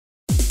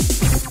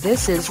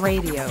This is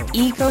Radio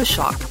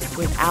Ecoshock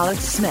with Alex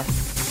Smith.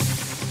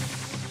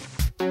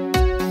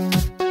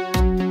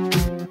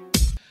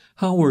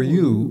 How are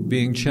you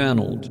being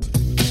channeled?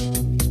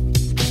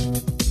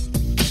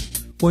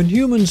 When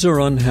humans are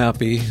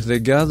unhappy, they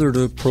gather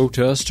to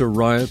protest or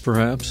riot,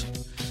 perhaps.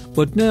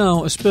 But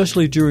now,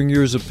 especially during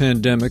years of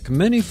pandemic,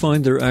 many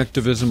find their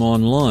activism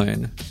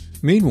online.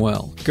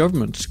 Meanwhile,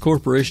 governments,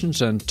 corporations,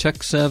 and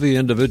tech-savvy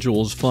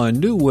individuals find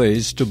new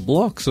ways to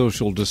block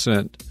social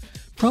dissent.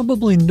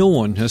 Probably no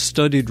one has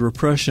studied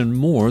repression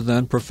more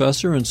than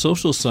professor and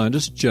social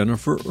scientist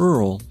Jennifer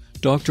Earle.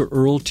 Dr.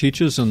 Earle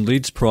teaches and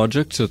leads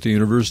projects at the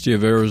University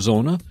of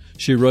Arizona.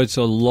 She writes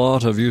a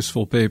lot of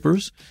useful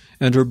papers,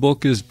 and her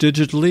book is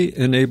Digitally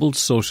Enabled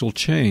Social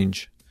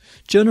Change.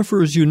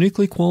 Jennifer is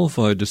uniquely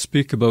qualified to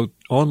speak about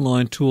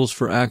online tools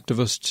for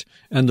activists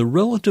and the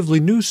relatively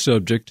new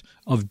subject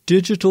of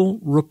digital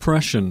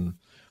repression.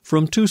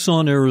 From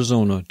Tucson,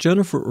 Arizona,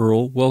 Jennifer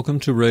Earle, welcome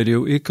to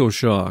Radio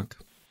Ecoshock.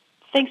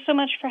 Thanks so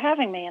much for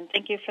having me, and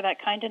thank you for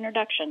that kind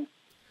introduction.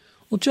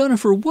 Well,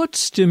 Jennifer, what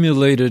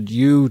stimulated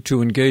you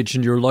to engage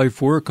in your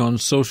life work on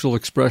social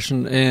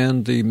expression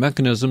and the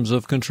mechanisms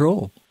of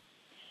control?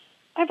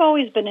 I've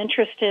always been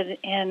interested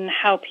in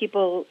how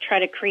people try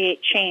to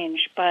create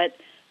change, but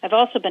I've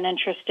also been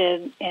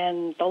interested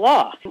in the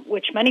law,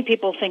 which many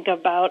people think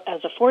about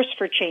as a force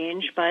for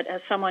change, but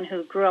as someone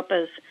who grew up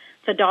as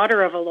the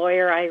daughter of a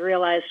lawyer, I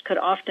realized could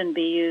often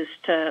be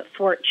used to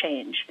thwart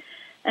change.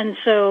 And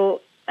so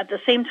at the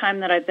same time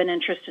that I've been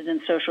interested in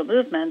social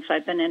movements,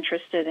 I've been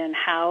interested in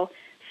how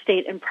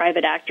state and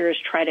private actors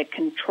try to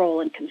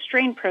control and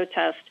constrain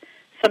protest,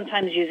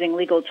 sometimes using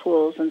legal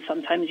tools and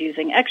sometimes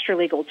using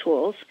extra-legal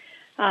tools.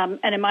 And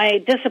in my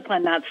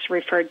discipline, that's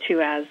referred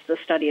to as the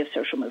study of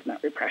social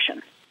movement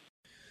repression.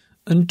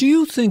 And do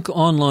you think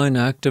online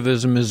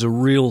activism is a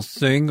real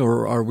thing,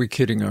 or are we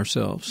kidding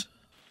ourselves?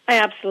 I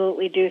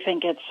absolutely do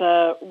think it's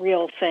a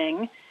real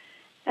thing.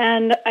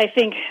 And I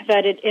think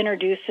that it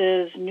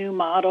introduces new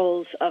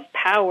models of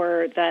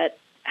power that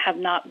have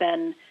not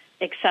been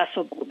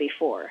accessible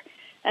before.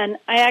 And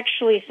I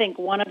actually think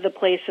one of the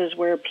places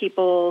where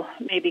people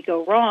maybe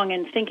go wrong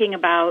in thinking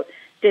about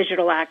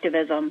digital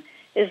activism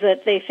is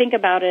that they think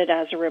about it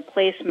as a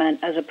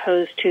replacement as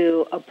opposed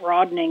to a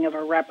broadening of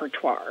a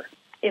repertoire.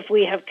 If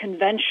we have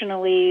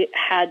conventionally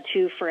had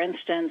to, for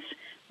instance,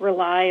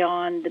 rely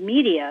on the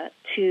media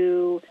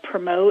to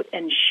promote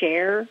and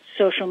share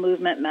social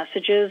movement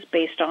messages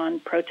based on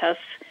protests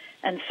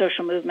and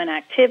social movement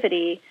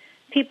activity,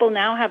 people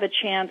now have a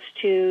chance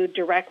to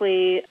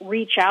directly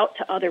reach out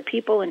to other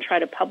people and try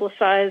to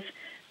publicize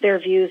their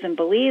views and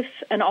beliefs,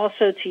 and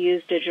also to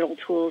use digital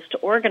tools to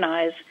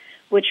organize,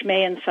 which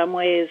may in some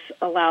ways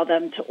allow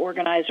them to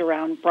organize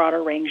around a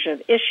broader range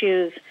of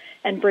issues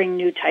and bring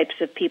new types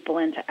of people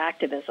into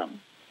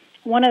activism.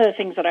 One of the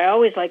things that I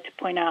always like to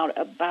point out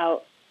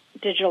about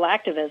digital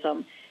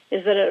activism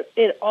is that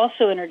it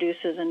also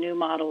introduces a new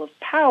model of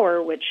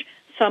power, which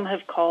some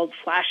have called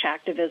flash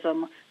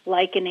activism,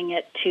 likening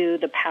it to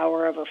the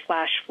power of a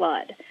flash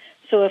flood.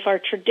 So if our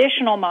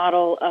traditional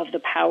model of the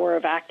power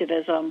of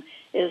activism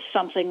is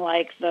something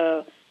like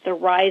the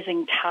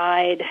rising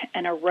tide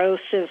and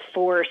erosive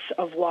force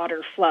of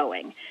water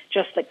flowing,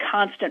 just the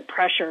constant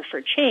pressure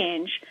for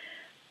change,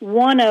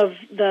 one of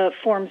the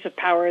forms of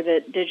power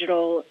that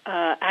digital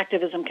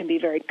activism can be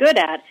very good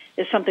at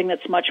is something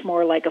that's much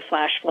more like a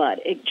flash flood.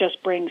 It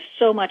just brings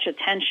so much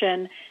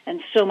attention and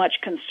so much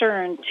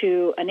concern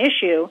to an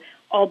issue,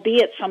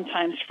 albeit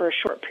sometimes for a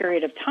short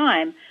period of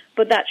time,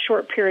 but that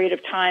short period of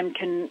time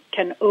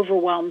can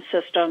overwhelm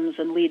systems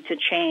and lead to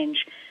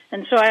change.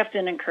 And so I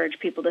often encourage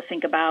people to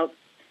think about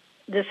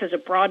this as a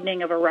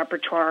broadening of a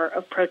repertoire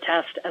of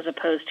protest as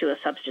opposed to a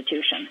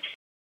substitution.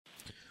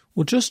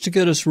 Well, just to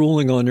get us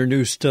rolling on your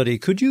new study,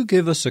 could you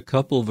give us a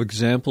couple of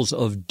examples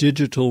of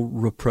digital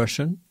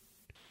repression?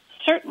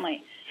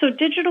 Certainly. So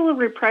digital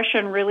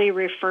repression really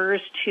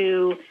refers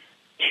to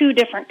two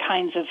different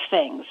kinds of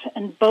things,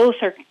 and both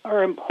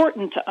are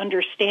important to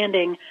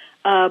understanding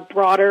a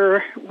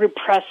broader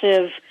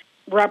repressive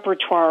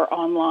repertoire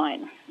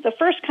online. The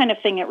first kind of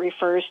thing it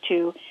refers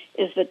to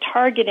is the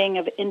targeting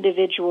of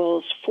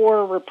individuals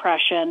for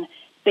repression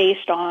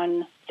based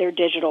on their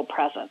digital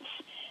presence.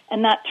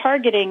 And that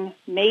targeting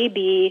may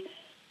be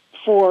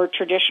for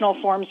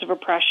traditional forms of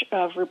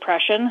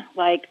repression,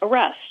 like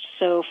arrest.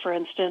 So, for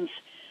instance,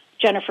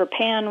 Jennifer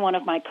Pan, one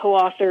of my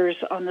co-authors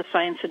on the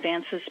Science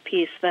Advances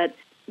piece that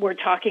we're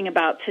talking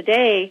about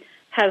today,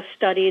 has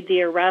studied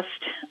the arrest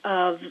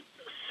of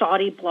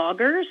Saudi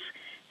bloggers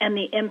and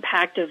the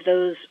impact of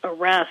those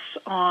arrests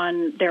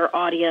on their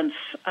audience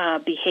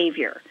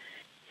behavior.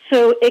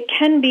 So it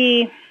can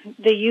be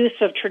the use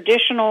of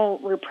traditional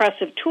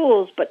repressive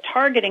tools, but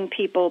targeting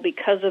people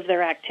because of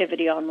their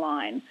activity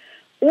online.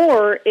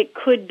 Or it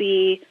could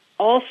be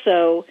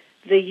also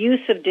the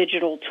use of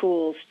digital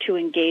tools to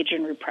engage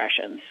in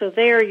repression. So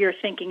there you're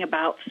thinking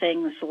about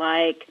things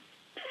like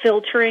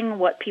filtering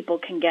what people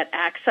can get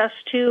access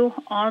to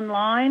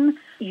online,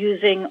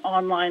 using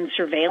online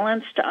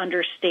surveillance to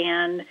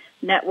understand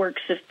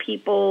networks of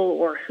people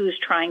or who's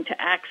trying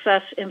to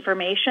access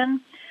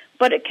information.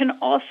 But it can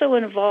also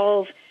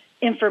involve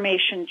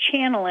information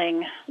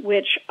channeling,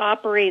 which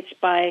operates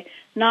by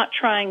not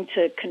trying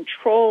to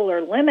control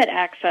or limit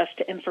access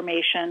to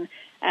information,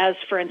 as,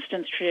 for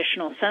instance,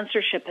 traditional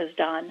censorship has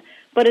done,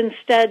 but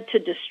instead to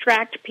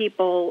distract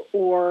people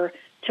or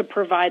to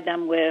provide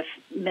them with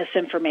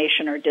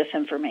misinformation or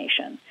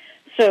disinformation.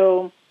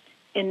 So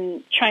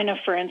in China,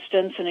 for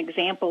instance, an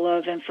example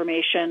of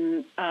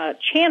information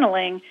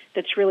channeling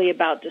that's really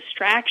about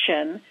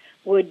distraction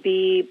would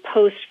be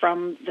posts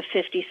from the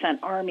 50 Cent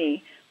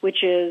Army,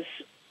 which is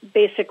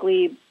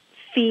basically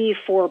fee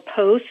for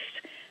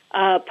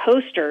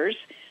posters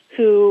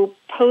who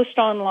post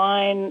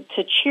online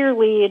to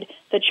cheerlead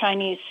the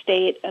Chinese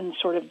state and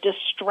sort of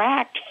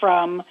distract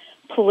from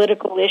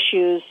political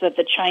issues that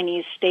the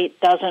Chinese state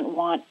doesn't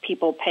want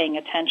people paying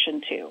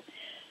attention to.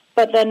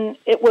 But then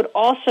it would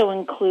also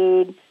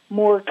include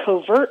more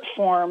covert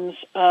forms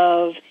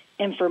of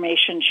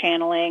information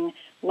channeling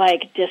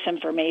like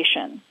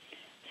disinformation.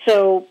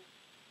 So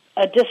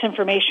a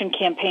disinformation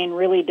campaign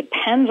really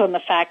depends on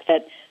the fact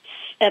that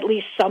at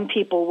least some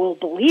people will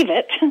believe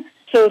it,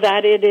 so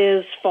that it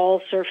is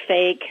false or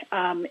fake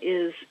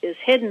is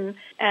hidden.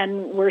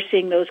 And we're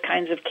seeing those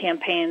kinds of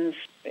campaigns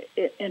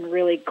in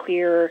really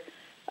clear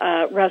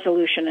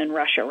resolution in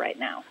Russia right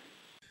now.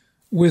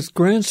 With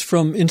grants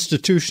from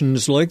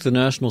institutions like the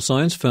National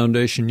Science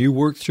Foundation, you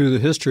worked through the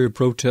history of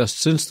protests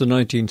since the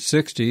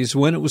 1960s,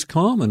 when it was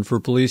common for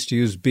police to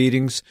use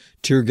beatings,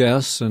 tear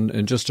gas,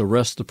 and just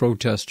arrest the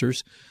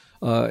protesters.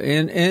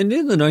 And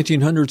in the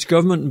 1900s,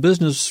 government and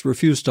business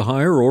refused to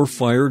hire or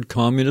fired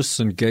communists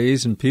and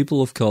gays and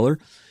people of color.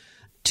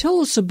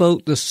 Tell us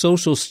about the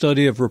social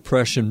study of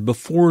repression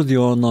before the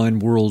online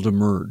world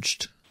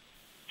emerged.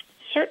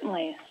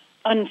 Certainly.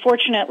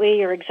 Unfortunately,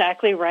 you're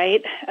exactly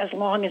right. As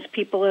long as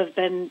people have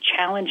been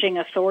challenging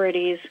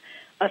authorities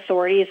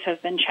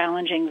have been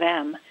challenging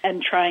them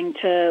and trying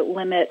to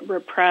limit,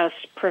 repress,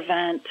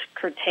 prevent,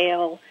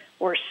 curtail,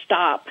 or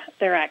stop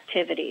their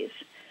activities.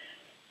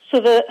 So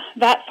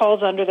that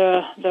falls under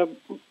the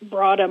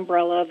broad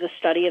umbrella of the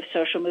study of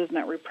social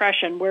movement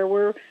repression, where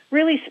we're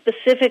really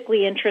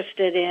specifically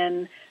interested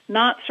in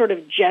not sort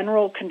of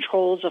general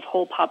controls of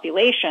whole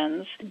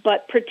populations,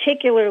 but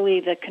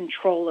particularly the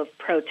control of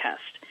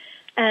protest.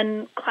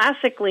 And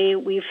classically,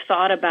 we've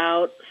thought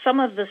about some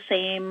of the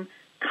same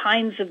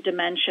kinds of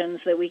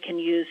dimensions that we can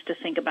use to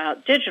think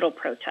about digital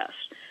protest.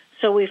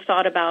 So we've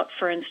thought about,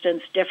 for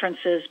instance,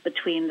 differences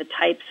between the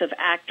types of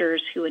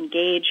actors who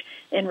engage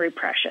in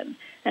repression.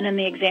 And in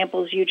the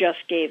examples you just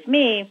gave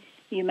me,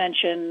 you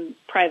mentioned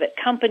private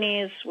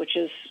companies, which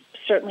is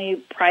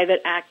certainly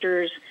private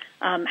actors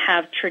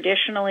have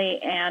traditionally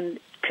and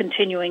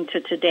continuing to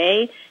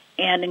today,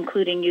 and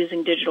including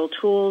using digital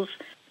tools,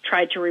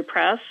 tried to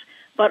repress,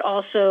 but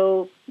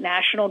also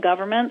national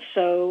governments.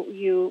 So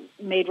you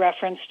made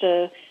reference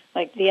to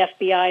like the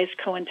FBI's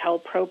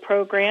COINTELPRO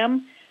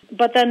program,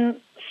 but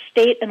then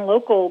state and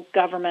local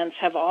governments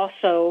have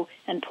also,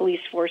 and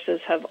police forces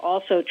have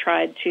also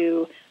tried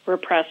to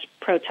repress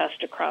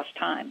protest across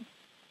time.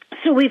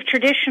 So we've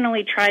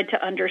traditionally tried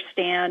to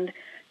understand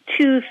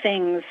two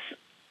things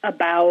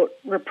about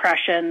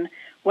repression,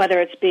 whether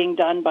it's being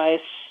done by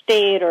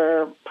state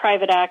or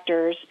private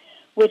actors,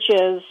 which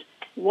is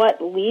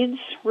what leads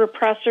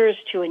repressors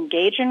to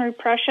engage in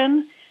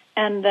repression,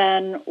 and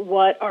then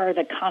what are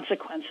the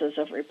consequences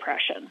of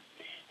repression.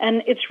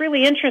 And it's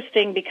really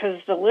interesting because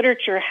the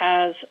literature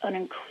has an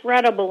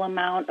incredible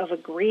amount of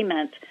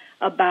agreement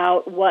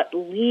about what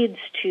leads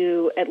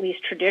to at least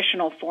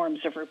traditional forms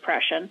of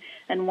repression.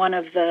 And one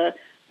of the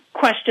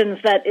questions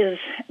that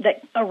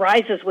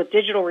arises with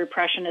digital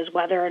repression is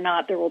whether or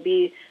not there will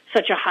be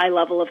such a high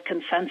level of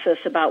consensus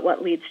about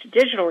what leads to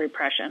digital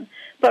repression.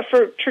 But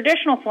for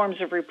traditional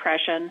forms of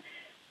repression,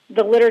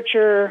 the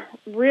literature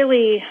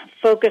really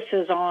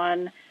focuses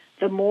on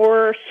the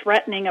more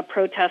threatening a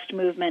protest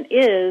movement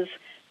is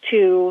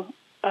to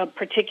a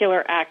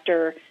particular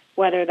actor,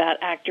 whether that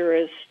actor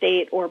is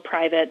state or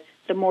private,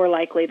 the more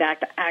likely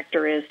that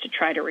actor is to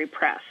try to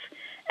repress.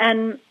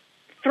 And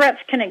threats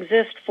can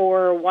exist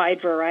for a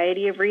wide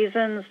variety of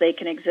reasons. They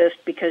can exist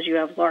because you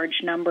have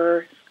large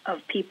number of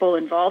people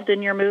involved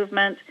in your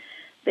movement.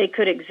 They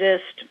could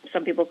exist,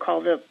 some people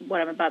call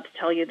what I'm about to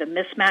tell you the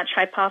mismatch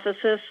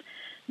hypothesis,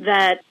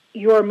 that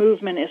your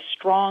movement is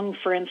strong,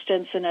 for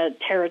instance, in a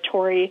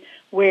territory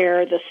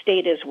where the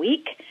state is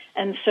weak.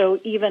 And so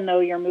even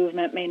though your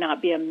movement may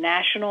not be a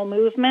national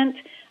movement,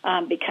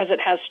 because it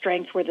has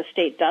strength where the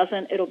state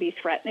doesn't, it'll be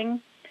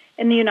threatening.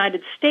 In the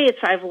United States,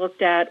 I've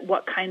looked at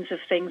what kinds of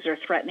things are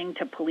threatening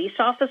to police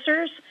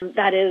officers.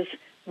 That is,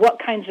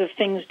 what kinds of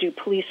things do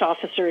police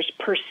officers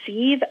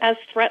perceive as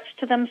threats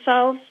to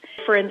themselves?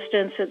 For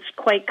instance, it's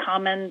quite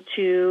common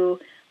to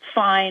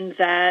find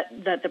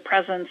that the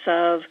presence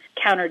of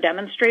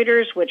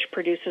counter-demonstrators, which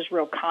produces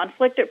real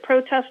conflict at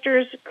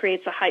protesters,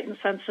 creates a heightened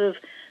sense of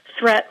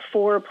threat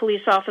for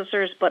police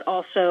officers, but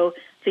also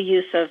the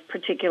use of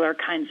particular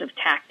kinds of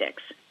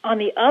tactics. On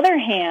the other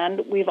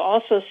hand, we've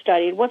also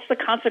studied what's the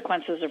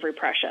consequences of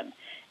repression.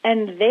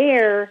 And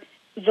there,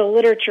 the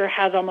literature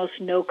has almost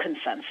no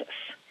consensus.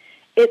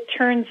 It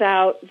turns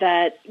out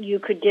that you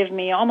could give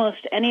me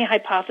almost any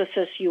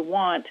hypothesis you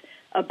want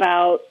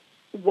about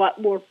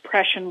what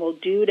repression will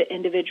do to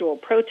individual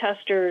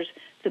protesters,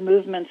 the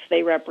movements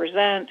they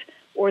represent,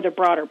 or the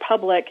broader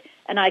public,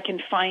 and I can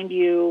find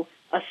you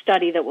a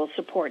study that will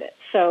support it.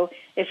 So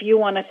if you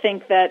want to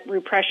think that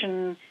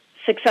repression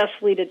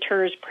successfully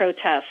deters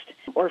protest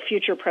or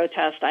future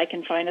protest, I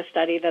can find a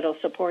study that will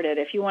support it.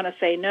 If you want to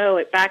say, no,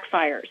 it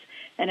backfires,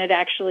 and it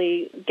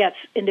actually gets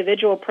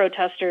individual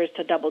protesters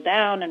to double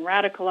down and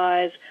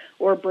radicalize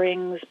or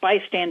brings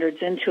bystanders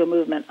into a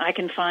movement, I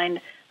can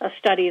find a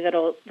study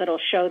that'll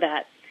show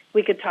that.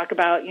 We could talk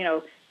about,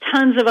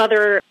 tons of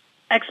other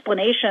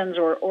explanations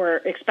or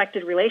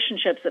expected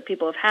relationships that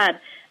people have had,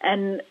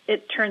 and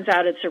it turns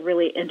out it's a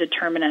really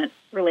indeterminate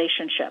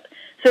relationship.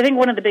 So I think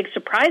one of the big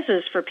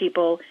surprises for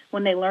people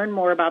when they learn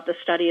more about the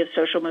study of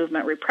social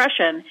movement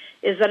repression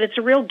is that it's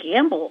a real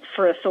gamble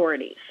for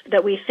authorities,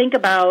 that we think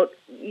about,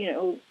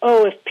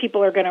 if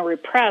people are going to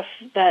repress,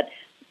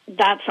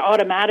 that's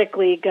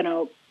automatically going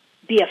to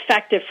be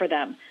effective for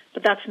them.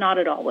 But that's not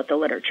at all what the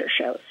literature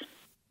shows.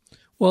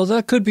 Well,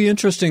 that could be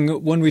interesting.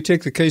 When we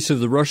take the case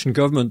of the Russian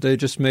government, they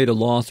just made a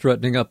law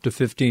threatening up to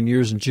 15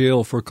 years in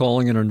jail for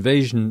calling an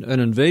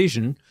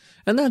invasion,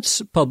 and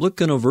that's public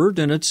and overt,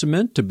 and it's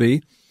meant to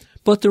be.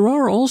 But there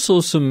are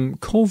also some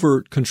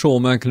covert control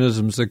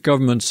mechanisms that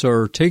governments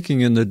are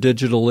taking in the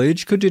digital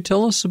age. Could you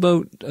tell us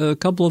about a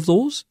couple of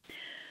those?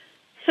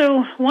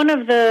 So one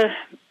of the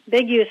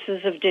big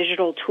uses of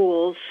digital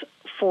tools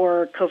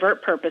for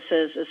covert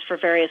purposes is for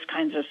various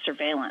kinds of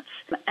surveillance.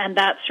 And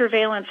that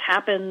surveillance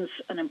happens,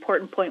 an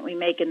important point we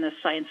make in this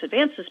Science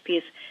Advances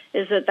piece,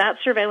 is that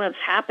surveillance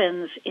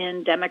happens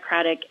in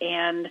democratic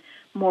and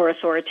more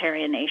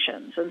authoritarian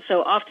nations. And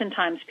so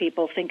oftentimes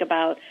people think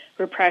about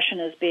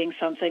repression as being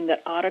something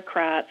that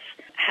autocrats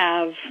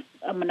have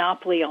a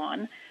monopoly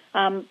on.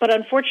 But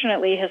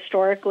unfortunately,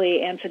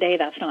 historically and today,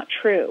 that's not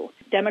true.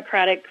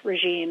 Democratic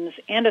regimes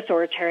and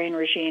authoritarian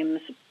regimes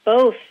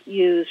both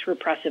use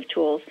repressive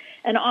tools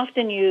and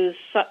often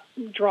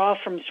draw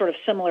from sort of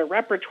similar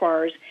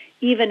repertoires,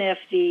 even if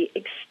the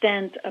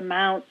extent,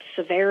 amount,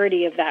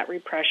 severity of that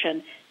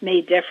repression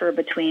may differ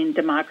between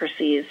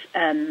democracies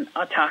and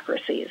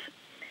autocracies.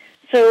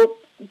 So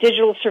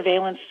digital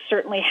surveillance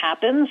certainly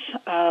happens.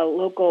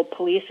 Local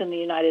police in the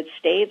United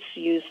States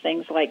use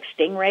things like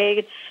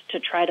stingrays to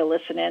try to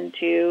listen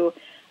into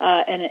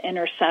and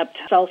intercept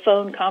cell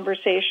phone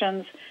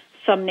conversations.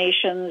 Some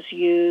nations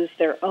use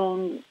their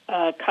own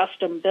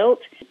custom-built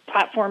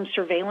platform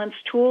surveillance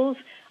tools.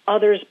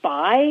 Others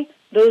buy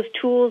those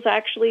tools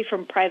actually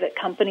from private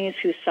companies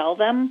who sell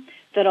them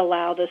that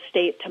allow the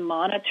state to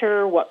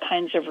monitor what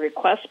kinds of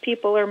requests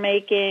people are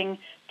making,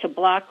 to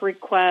block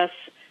requests,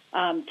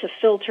 to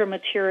filter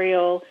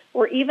material,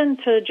 or even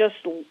to just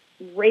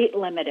rate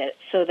limit it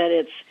so that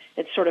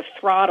it's sort of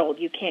throttled.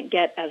 You can't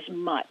get as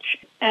much.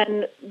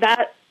 And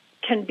that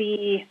can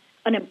be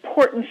an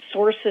important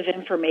source of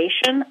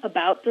information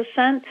about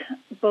dissent,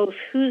 both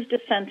who's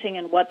dissenting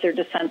and what they're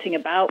dissenting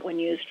about when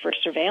used for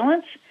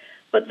surveillance.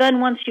 But then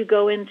once you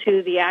go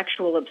into the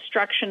actual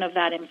obstruction of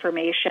that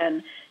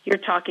information, you're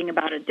talking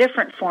about a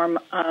different form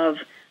of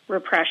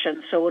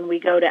repression. So when we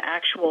go to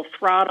actual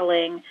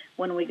throttling,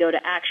 when we go to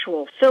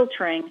actual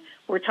filtering,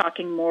 we're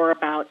talking more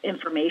about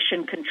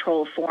information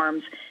control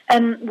forms.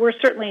 And we're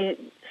certainly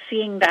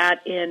seeing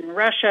that in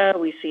Russia.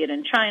 We see it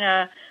in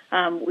China.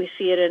 We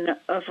see it in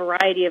a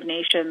variety of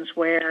nations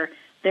where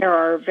there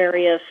are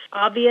various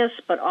obvious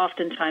but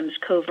oftentimes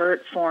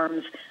covert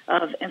forms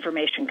of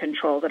information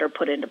control that are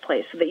put into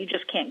place so that you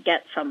just can't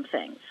get some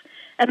things.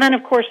 And then,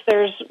 of course,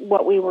 there's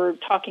what we were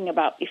talking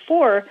about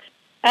before,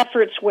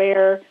 efforts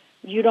where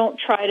you don't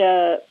try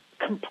to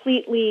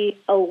completely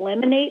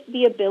eliminate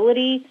the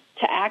ability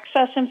to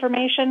access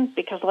information,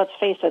 because let's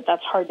face it,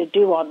 that's hard to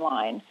do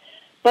online.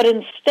 But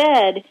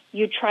instead,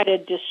 you try to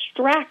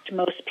distract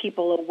most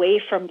people away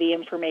from the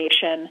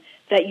information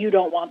that you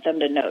don't want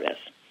them to notice.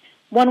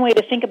 One way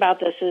to think about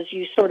this is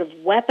you sort of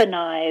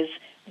weaponize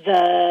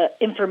the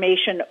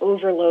information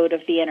overload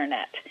of the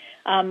Internet.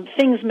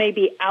 Things may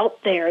be out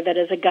there that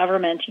as a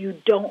government you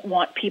don't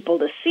want people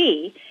to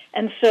see,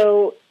 and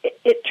so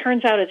it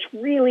turns out it's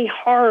really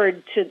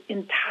hard to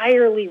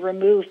entirely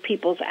remove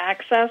people's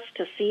access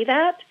to see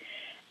that.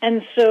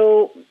 And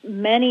so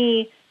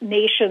many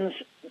nations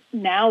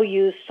now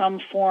use some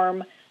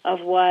form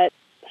of what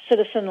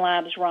Citizen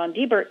Labs' Ron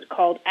Diebert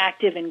called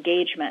active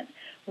engagement,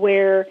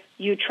 where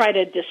you try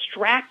to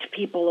distract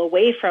people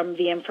away from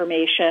the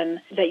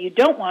information that you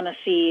don't want to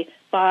see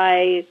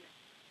by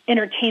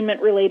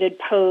entertainment-related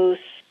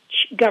posts,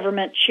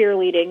 government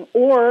cheerleading,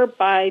 or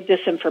by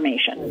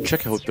disinformation.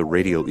 Check out the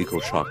Radio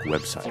Ecoshock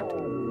website.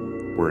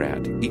 We're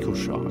at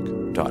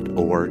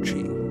ecoshock.org.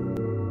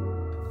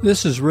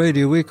 This is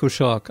Radio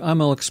Ecoshock.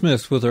 I'm Alex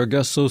Smith with our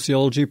guest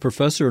sociology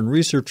professor and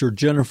researcher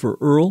Jennifer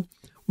Earle.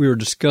 We are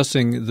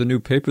discussing the new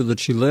paper that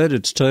she led.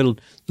 It's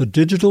titled The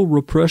Digital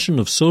Repression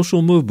of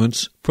Social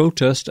Movements,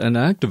 Protest and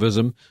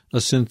Activism,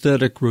 a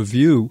Synthetic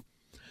Review.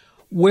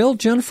 Well,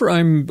 Jennifer,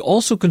 I'm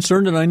also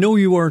concerned, and I know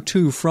you are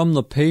too, from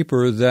the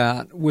paper,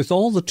 that with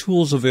all the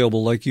tools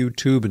available like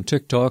YouTube and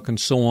TikTok and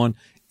so on,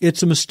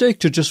 it's a mistake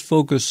to just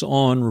focus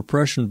on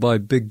repression by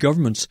big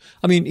governments.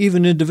 I mean,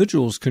 even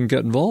individuals can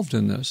get involved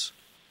in this.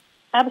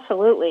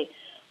 Absolutely.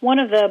 One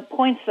of the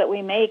points that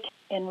we make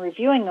in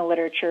reviewing the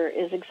literature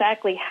is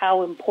exactly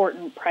how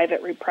important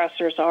private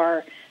repressors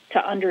are to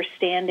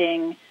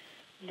understanding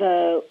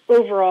the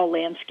overall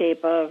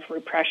landscape of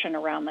repression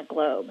around the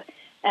globe.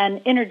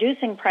 And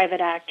introducing private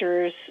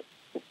actors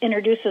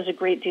introduces a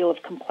great deal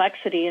of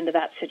complexity into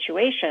that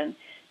situation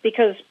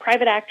because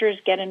private actors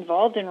get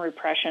involved in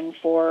repression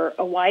for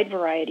a wide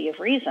variety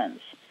of reasons.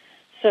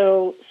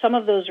 So some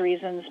of those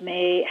reasons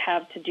may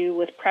have to do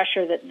with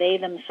pressure that they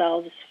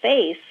themselves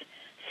face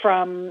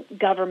from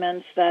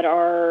governments that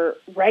are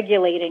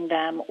regulating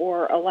them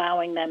or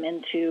allowing them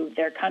into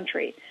their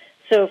country.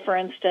 So, for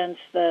instance,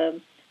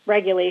 the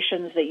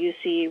regulations that you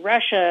see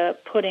Russia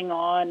putting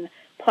on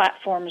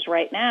platforms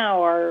right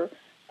now are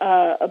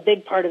a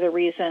big part of the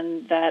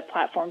reason that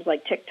platforms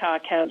like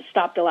TikTok have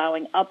stopped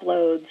allowing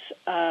uploads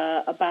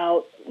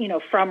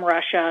from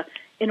Russia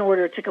in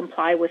order to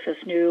comply with this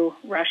new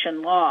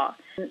Russian law.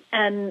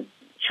 And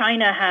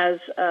China has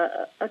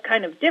a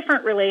kind of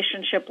different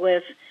relationship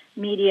with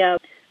media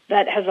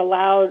that has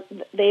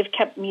they've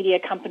kept media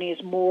companies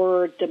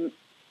more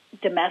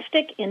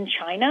domestic in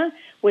China,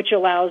 which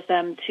allows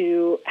them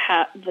to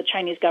have the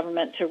Chinese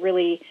government to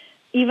really,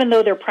 even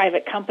though they're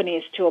private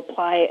companies, to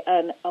apply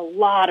a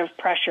lot of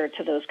pressure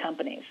to those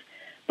companies.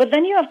 But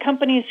then you have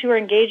companies who are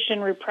engaged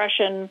in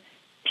repression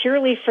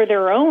purely for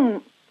their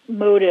own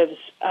motives,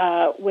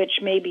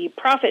 which may be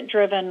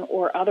profit-driven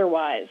or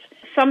otherwise.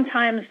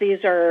 Sometimes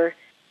these are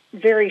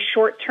very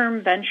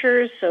short-term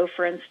ventures. So,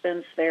 for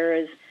instance, there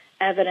is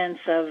evidence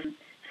of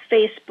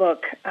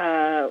Facebook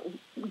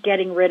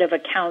getting rid of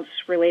accounts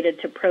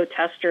related to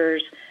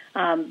protesters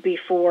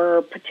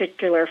before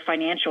particular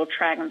financial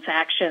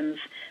transactions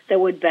that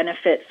would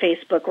benefit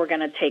Facebook were going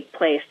to take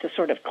place to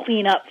sort of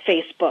clean up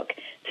Facebook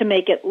to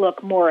make it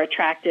look more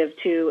attractive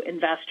to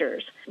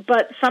investors.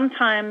 But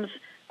sometimes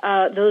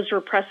those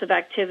repressive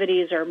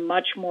activities are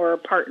much more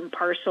part and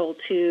parcel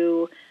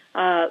to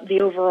the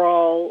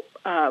overall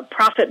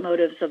profit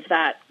motives of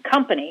that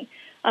company.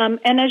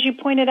 And as you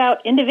pointed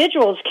out,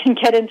 individuals can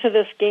get into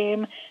this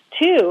game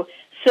too.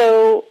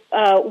 So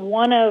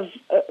one of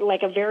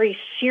a very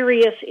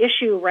serious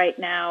issue right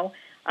now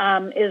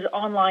is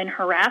online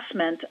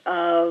harassment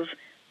of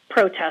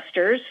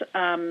protesters.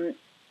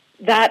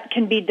 That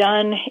can be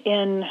done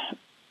in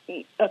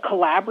a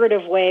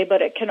collaborative way,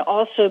 but it can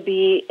also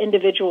be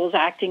individuals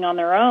acting on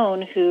their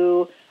own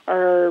who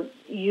are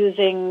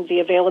using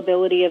the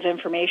availability of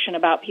information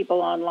about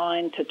people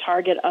online to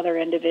target other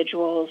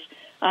individuals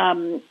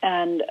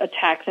and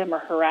attack them or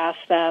harass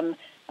them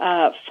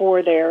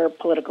for their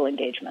political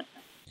engagement.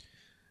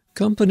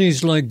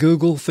 Companies like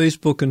Google,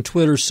 Facebook, and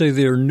Twitter say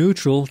they are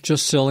neutral,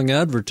 just selling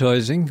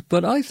advertising.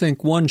 But I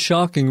think one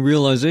shocking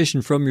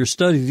realization from your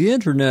study, the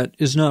Internet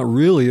is not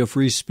really a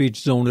free speech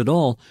zone at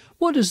all.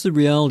 What is the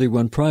reality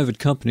when private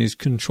companies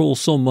control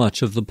so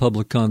much of the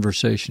public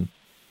conversation?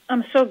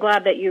 I'm so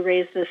glad that you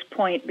raised this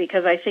point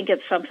because I think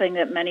it's something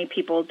that many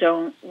people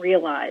don't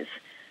realize.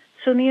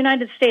 So in the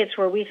United States,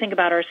 where we think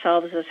about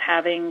ourselves as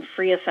having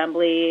free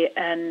assembly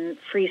and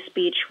free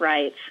speech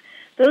rights,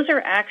 those are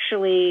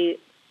actually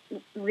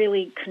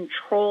really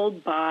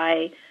controlled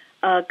by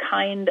a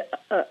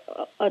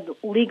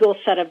legal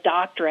set of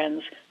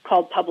doctrines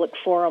called public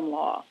forum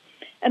law.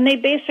 And they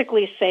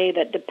basically say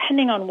that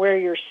depending on where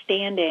you're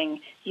standing,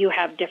 you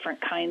have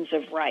different kinds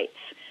of rights.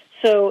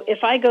 So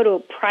if I go to a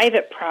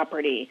private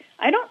property,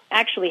 I don't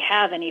actually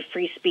have any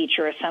free speech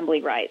or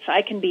assembly rights.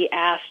 I can be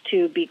asked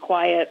to be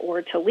quiet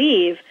or to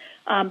leave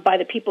by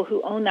the people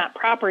who own that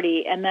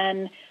property. And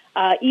then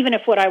even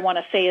if what I want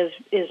to say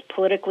is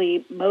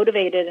politically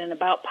motivated and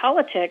about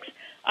politics,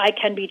 I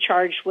can be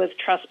charged with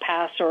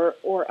trespass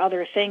or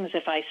other things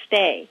if I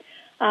stay.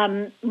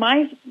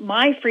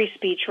 My free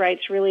speech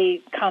rights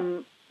really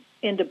come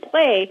into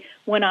play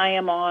when I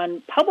am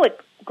on public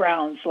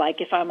grounds,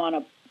 like if I'm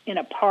in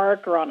a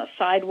park or on a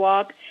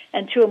sidewalk,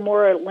 and to a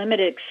more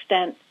limited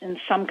extent in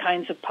some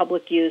kinds of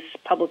public use,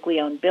 publicly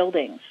owned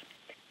buildings.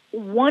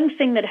 One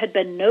thing that had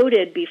been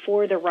noted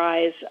before the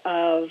rise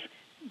of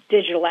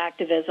digital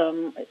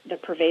activism, the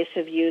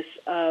pervasive use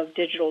of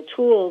digital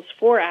tools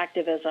for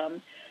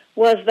activism,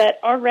 was that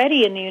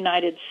already in the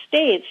United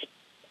States,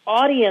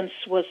 audience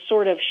was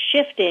sort of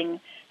shifting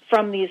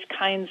from these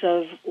kinds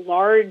of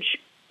large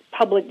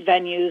public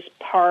venues,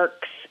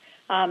 parks,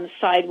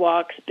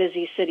 sidewalks,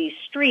 busy city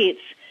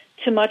streets,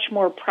 to much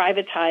more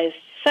privatized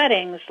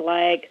settings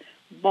like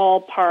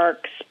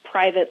ballparks,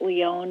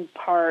 privately owned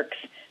parks,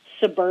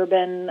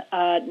 suburban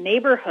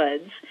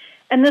neighborhoods.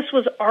 And this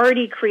was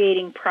already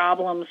creating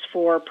problems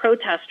for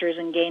protesters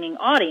and gaining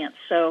audience.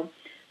 So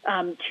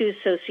two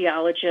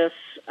sociologists,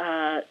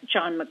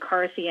 John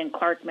McCarthy and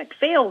Clark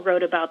McPhail,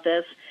 wrote about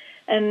this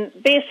and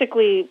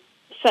basically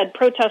said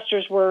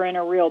protesters were in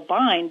a real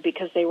bind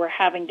because they were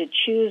having to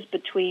choose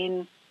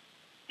between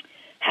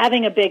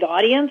having a big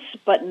audience,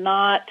 but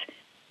not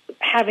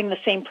having the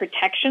same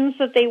protections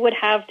that they would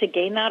have to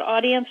gain that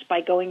audience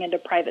by going into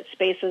private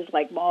spaces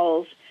like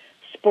malls,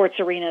 sports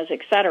arenas,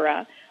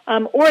 etc.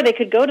 Or they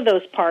could go to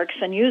those parks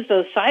and use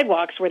those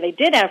sidewalks where they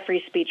did have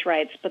free speech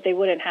rights, but they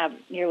wouldn't have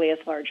nearly as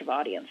large of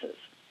audiences.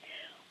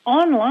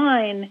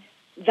 Online,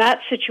 that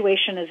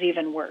situation is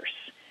even worse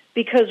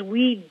because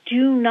we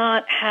do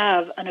not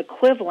have an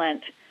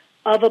equivalent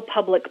of a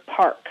public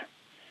park.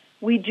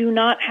 We do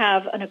not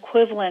have an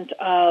equivalent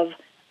of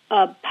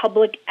a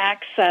public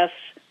access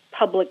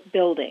public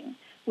building.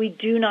 We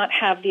do not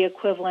have the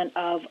equivalent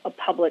of a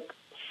public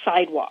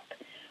sidewalk.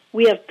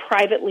 We have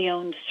privately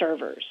owned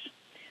servers,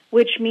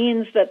 which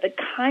means that the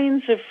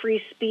kinds of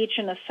free speech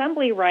and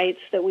assembly rights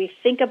that we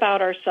think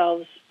about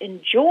ourselves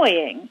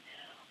enjoying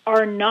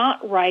are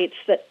not rights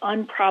that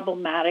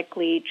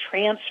unproblematically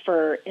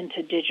transfer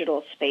into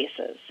digital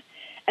spaces.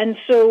 And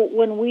so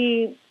when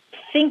we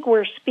think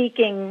we're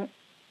speaking,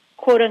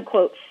 quote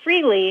unquote,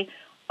 freely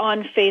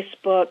on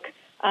Facebook,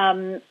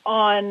 on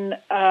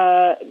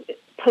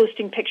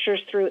posting pictures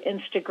through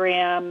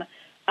Instagram,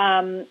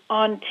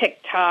 on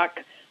TikTok,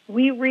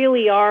 we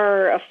really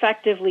are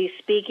effectively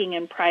speaking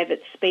in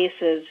private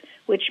spaces,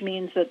 which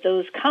means that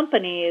those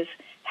companies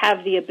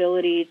have the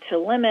ability to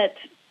limit,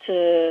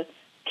 to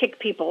kick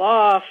people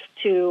off,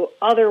 to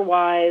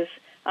otherwise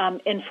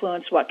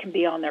influence what can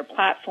be on their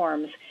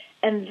platforms.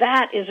 And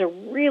that is a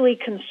really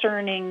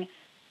concerning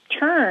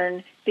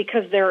turn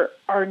because there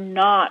are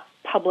not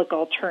public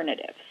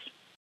alternatives.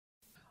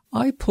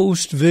 I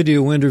post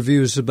video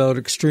interviews about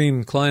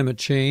extreme climate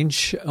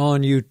change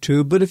on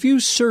YouTube, but if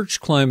you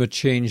search climate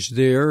change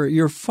there,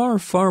 you're far,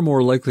 far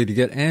more likely to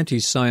get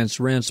anti-science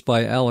rants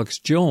by Alex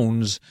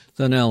Jones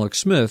than Alex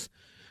Smith.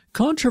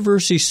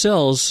 Controversy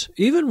sells,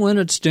 even when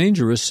it's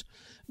dangerous.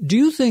 Do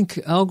you think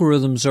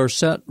algorithms are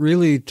set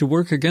really to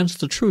work against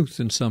the truth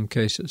in some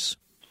cases?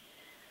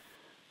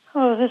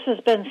 Oh, this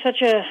has been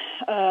such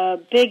a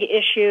big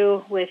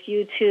issue with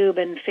YouTube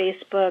and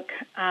Facebook.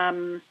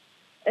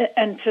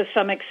 And to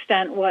some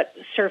extent, what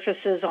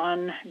surfaces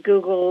on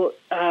Google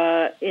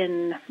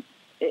in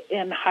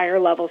higher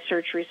level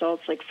search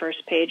results, like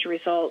first page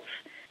results,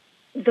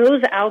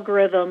 those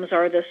algorithms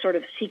are the sort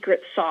of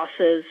secret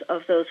sauces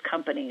of those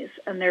companies,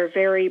 and they're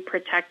very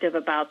protective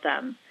about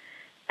them.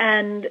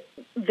 And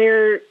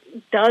there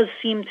does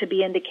seem to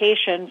be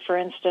indication, for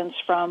instance,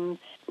 from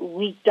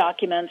leaked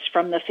documents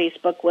from the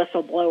Facebook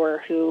whistleblower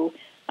who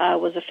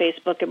was a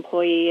Facebook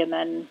employee and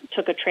then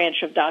took a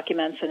tranche of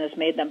documents and has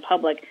made them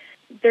public.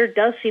 There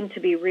does seem to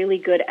be really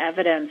good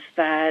evidence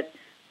that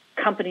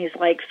companies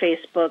like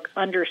Facebook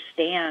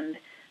understand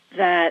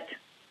that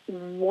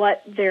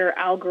what their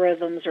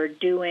algorithms are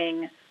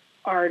doing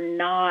are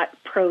not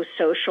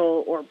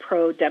pro-social or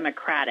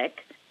pro-democratic,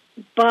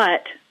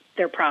 but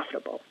they're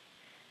profitable.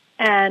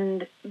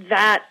 And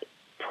that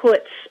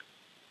puts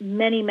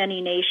many,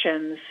 many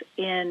nations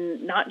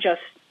in, not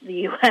just the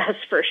U.S.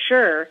 for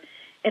sure,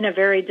 in a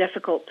very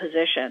difficult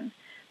position,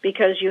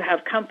 because you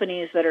have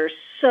companies that are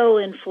so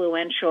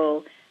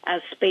influential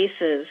as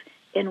spaces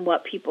in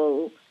what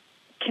people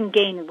can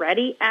gain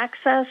ready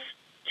access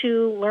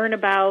to learn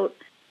about,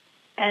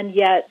 and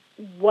yet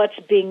what's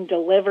being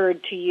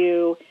delivered to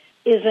you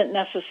isn't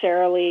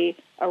necessarily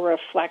a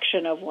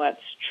reflection of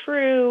what's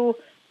true,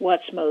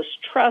 what's most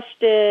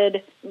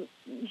trusted.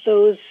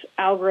 Those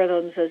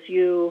algorithms, as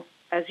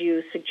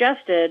you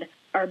suggested,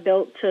 are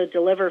built to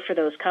deliver for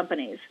those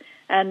companies.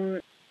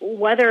 And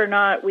whether or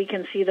not we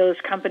can see those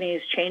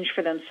companies change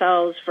for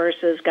themselves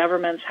versus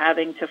governments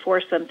having to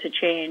force them to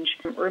change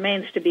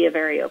remains to be a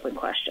very open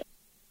question.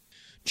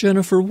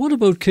 Jennifer, what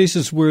about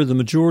cases where the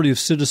majority of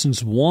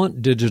citizens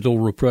want digital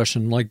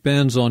repression, like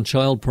bans on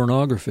child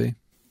pornography?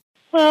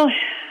 Well,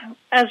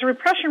 as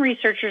repression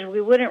researchers,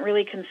 we wouldn't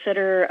really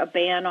consider a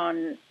ban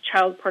on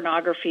child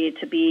pornography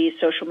to be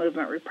social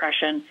movement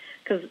repression,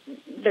 because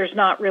there's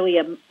not really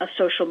a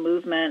social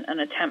movement,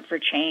 an attempt for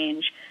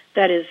change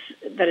that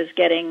is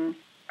getting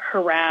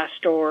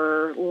harassed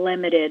or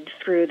limited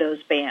through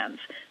those bans.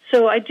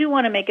 So I do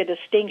want to make a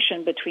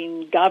distinction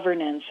between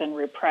governance and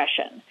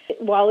repression.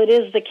 While it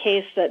is the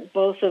case that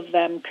both of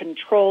them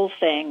control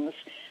things,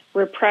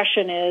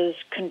 repression is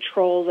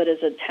control that is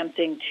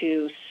attempting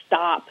to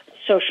stop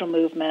social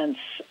movements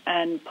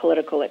and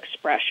political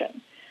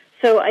expression.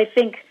 So I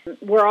think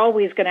we're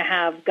always going to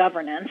have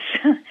governance,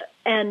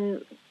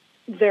 and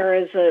there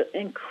is an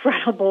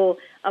incredible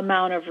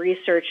amount of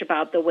research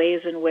about the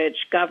ways in which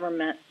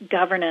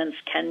governance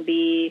can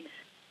be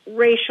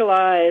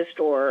racialized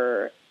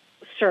or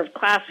serve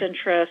class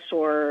interests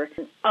or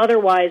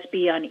otherwise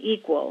be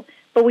unequal.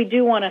 But we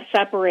do want to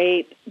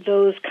separate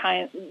those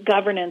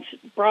governance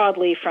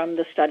broadly from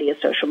the study of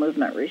social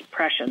movement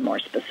repression more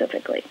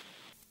specifically.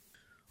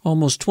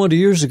 Almost 20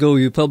 years ago,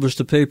 you published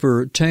a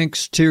paper,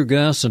 Tanks, Tear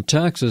Gas, and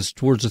Taxes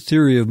Towards a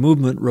Theory of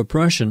Movement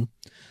Repression.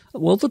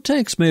 Well, the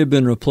tanks may have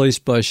been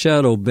replaced by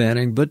shadow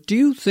banning, but do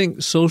you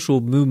think social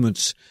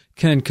movements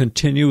can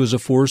continue as a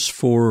force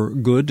for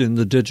good in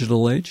the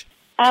digital age?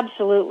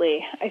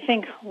 Absolutely. I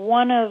think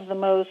one of the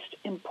most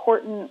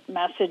important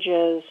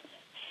messages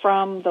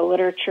from the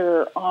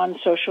literature on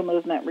social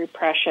movement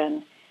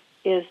repression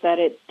is that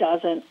it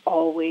doesn't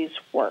always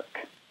work.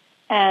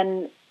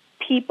 And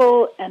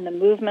people and the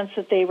movements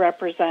that they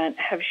represent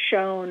have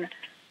shown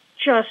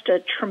just a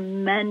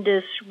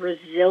tremendous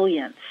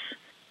resilience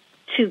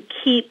to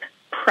keep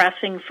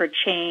pressing for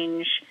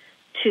change,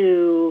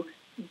 to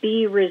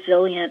be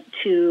resilient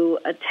to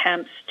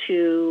attempts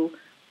to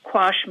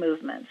quash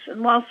movements.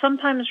 And while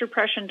sometimes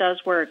repression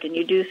does work, and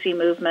you do see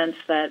movements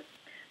that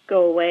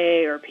go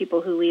away or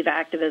people who leave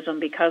activism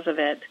because of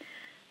it,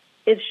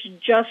 it's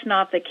just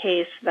not the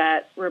case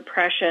that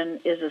repression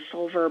is a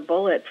silver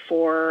bullet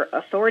for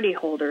authority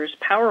holders,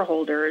 power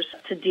holders,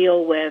 to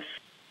deal with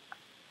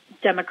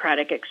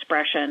democratic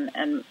expression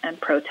and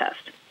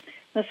protest.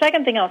 The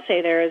second thing I'll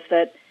say there is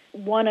that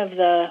one of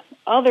the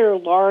other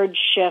large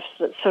shifts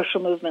that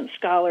social movement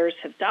scholars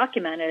have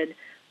documented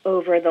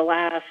over the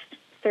last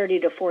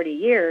 30 to 40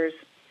 years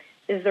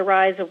is the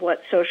rise of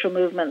what social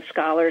movement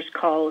scholars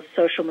call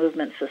social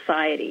movement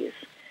societies.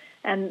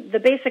 And the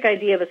basic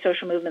idea of a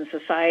social movement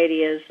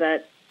society is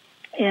that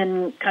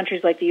in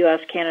countries like the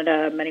U.S.,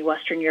 Canada, many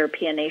Western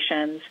European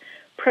nations,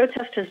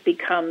 protest has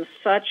become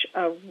such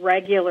a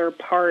regular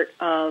part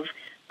of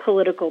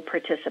political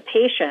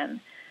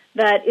participation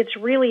that it's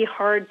really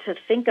hard to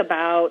think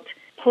about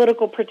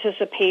political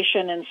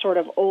participation in sort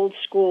of old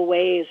school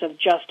ways of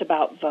just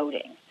about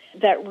voting.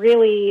 That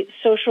really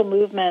social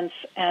movements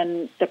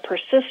and the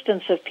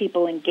persistence of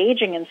people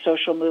engaging in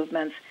social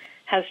movements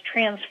has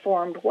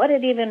transformed what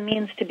it even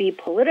means to be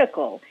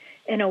political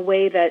in a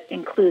way that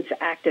includes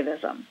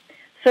activism.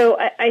 So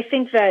I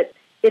think that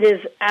it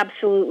is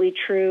absolutely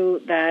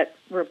true that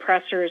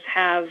repressors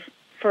have,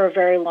 for a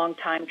very long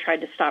time,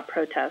 tried to stop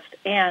protest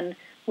and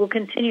will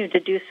continue to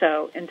do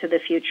so into the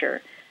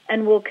future,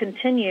 and will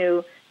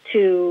continue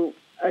to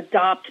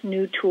adopt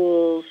new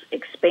tools,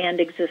 expand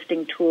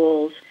existing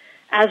tools,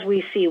 as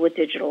we see with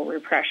digital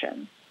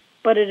repression.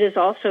 But it is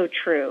also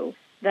true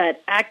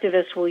that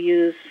activists will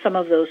use some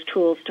of those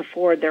tools to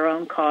forward their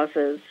own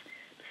causes.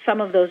 Some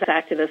of those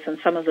activists and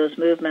some of those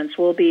movements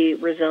will be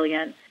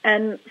resilient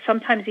and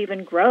sometimes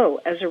even grow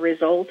as a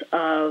result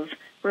of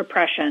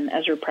repression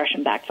as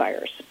repression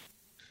backfires.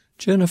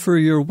 Jennifer,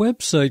 your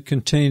website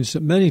contains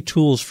many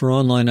tools for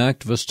online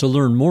activists to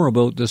learn more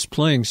about this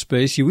playing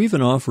space. You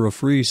even offer a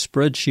free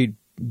spreadsheet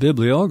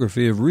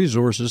bibliography of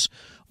resources.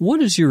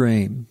 What is your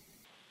aim?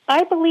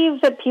 I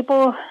believe that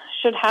people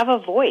should have a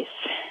voice.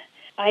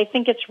 I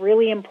think it's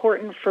really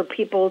important for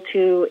people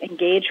to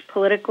engage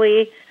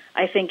politically.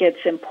 I think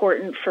it's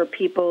important for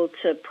people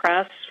to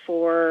press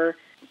for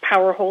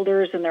power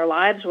holders in their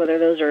lives, whether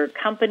those are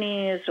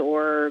companies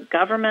or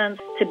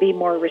governments, to be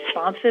more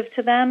responsive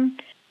to them.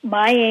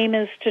 My aim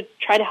is to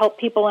try to help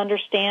people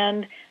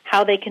understand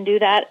how they can do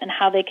that and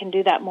how they can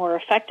do that more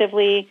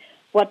effectively,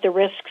 what the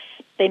risks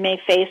they may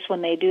face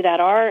when they do that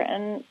are,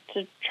 and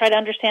to try to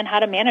understand how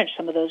to manage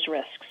some of those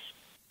risks.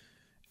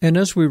 And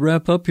as we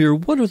wrap up here,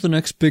 what are the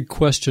next big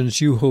questions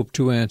you hope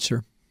to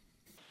answer?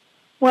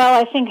 Well,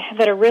 I think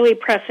that a really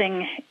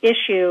pressing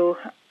issue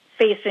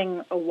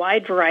facing a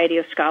wide variety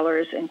of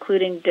scholars,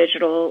 including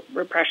digital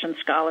repression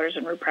scholars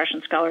and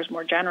repression scholars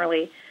more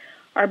generally,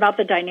 are about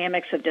the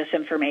dynamics of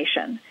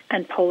disinformation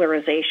and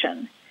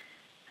polarization.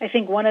 I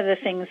think one of the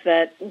things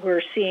that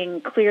we're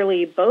seeing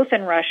clearly both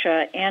in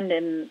Russia and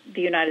in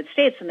the United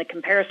States, and the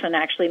comparison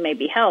actually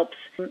maybe helps,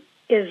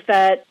 is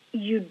that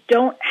you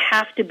don't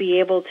have to be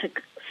able to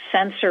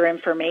censor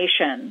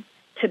information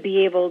to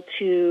be able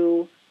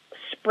to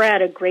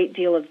spread a great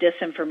deal of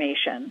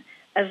disinformation,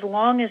 as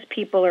long as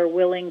people are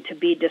willing to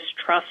be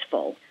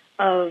distrustful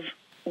of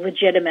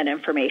legitimate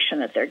information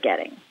that they're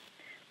getting.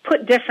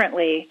 Put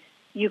differently,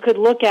 you could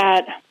look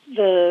at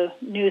the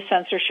new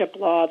censorship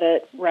law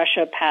that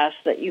Russia passed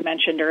that you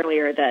mentioned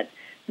earlier that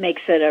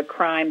makes it a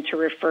crime to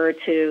refer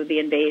to the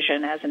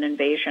invasion as an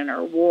invasion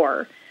or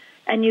war.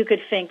 And you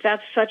could think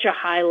that's such a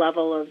high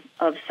level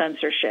of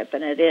censorship,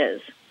 and it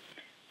is.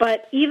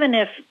 But even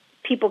if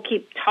people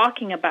keep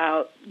talking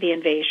about the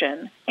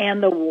invasion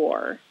and the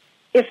war,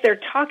 if they're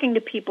talking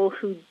to people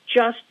who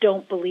just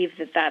don't believe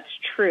that that's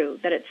true,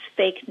 that it's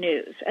fake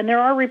news, and there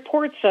are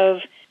reports of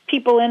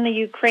people in the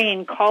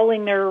Ukraine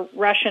calling their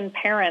Russian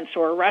parents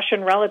or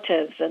Russian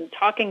relatives and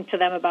talking to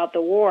them about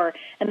the war,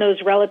 and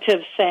those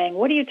relatives saying,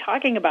 "What are you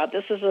talking about?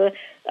 This is a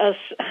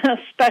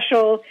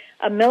special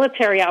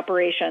military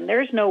operation.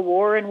 There's no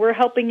war, and we're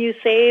helping you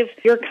save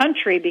your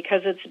country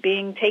because it's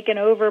being taken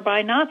over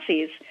by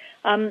Nazis."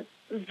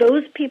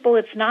 Those people,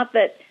 it's not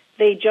that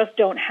they just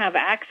don't have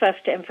access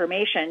to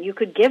information. You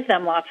could give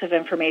them lots of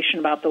information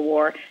about the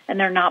war, and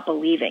they're not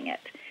believing it.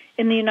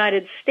 In the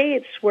United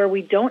States, where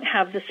we don't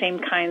have the same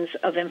kinds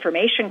of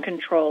information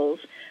controls,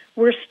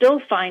 we're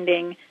still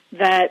finding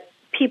that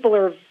people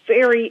are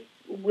very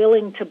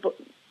willing to,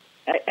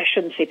 I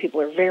shouldn't say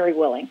people are very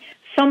willing,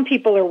 some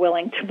people are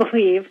willing to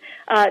believe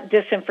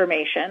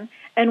disinformation.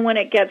 And when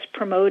it gets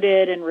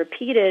promoted and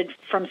repeated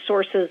from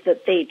sources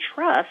that they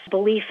trust,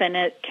 belief in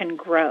it can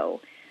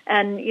grow.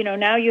 And,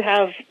 now you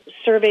have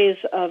surveys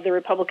of the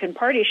Republican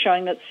Party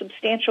showing that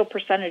substantial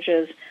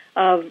percentages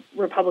of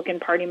Republican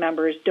Party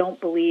members don't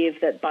believe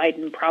that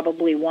Biden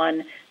probably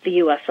won the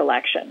U.S.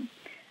 election.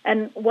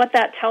 And what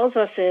that tells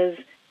us is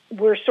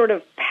we're sort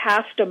of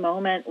past a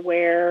moment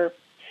where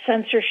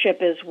censorship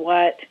is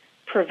what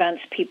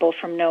prevents people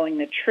from knowing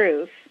the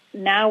truth.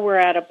 Now we're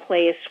at a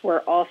place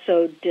where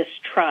also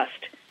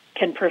distrust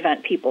can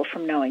prevent people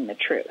from knowing the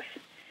truth.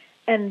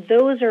 And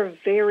those are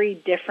very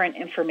different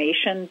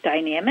information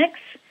dynamics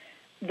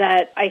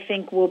that I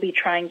think we'll be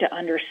trying to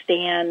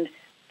understand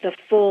the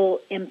full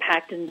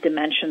impact and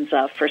dimensions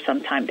of for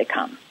some time to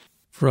come.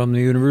 From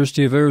the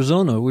University of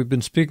Arizona, we've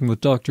been speaking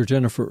with Dr.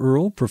 Jennifer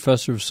Earle,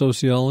 professor of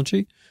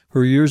sociology.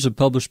 Her years of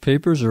published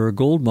papers are a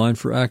goldmine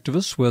for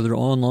activists, whether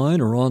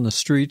online or on the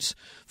streets.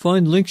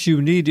 Find links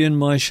you need in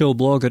my show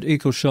blog at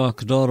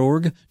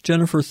ecoshock.org.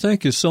 Jennifer,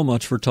 thank you so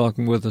much for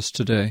talking with us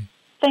today.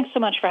 Thanks so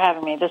much for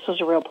having me. This was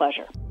a real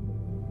pleasure.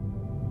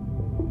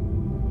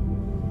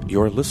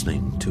 You're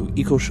listening to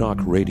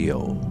Ecoshock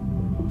Radio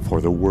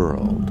for the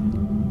world.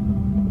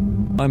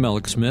 I'm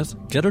Alex Smith.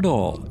 Get it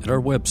all at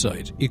our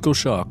website,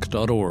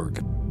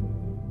 ecoshock.org.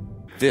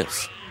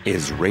 This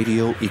is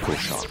Radio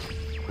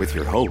Ecoshock with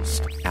your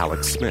host,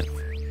 Alex Smith.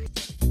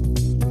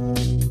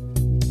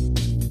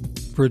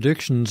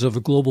 Predictions of a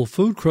global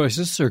food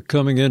crisis are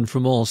coming in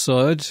from all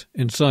sides,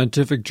 in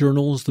scientific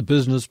journals, the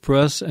business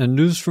press, and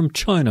news from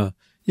China.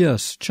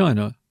 Yes,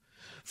 China.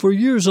 For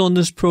years on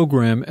this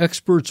program,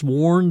 experts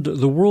warned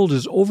the world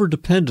is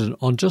overdependent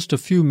on just a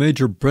few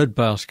major bread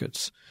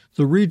baskets,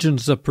 the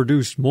regions that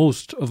produce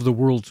most of the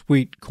world's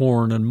wheat,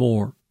 corn, and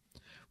more.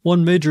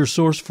 One major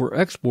source for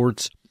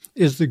exports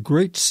is the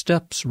Great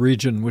Steppes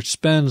region, which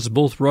spans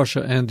both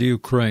Russia and the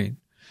Ukraine.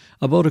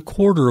 About a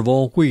quarter of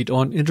all wheat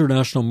on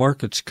international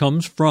markets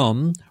comes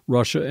from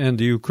Russia and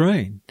the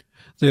Ukraine.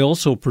 They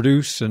also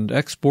produce and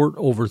export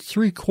over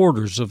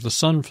 3/4 of the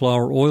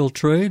sunflower oil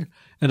trade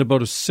and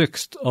about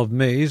 1/6 of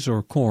maize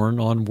or corn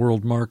on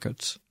world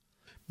markets.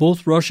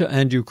 Both Russia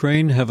and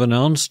Ukraine have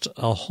announced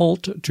a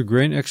halt to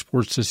grain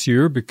exports this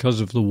year because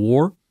of the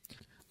war.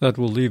 That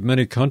will leave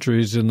many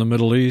countries in the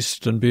Middle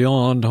East and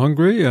beyond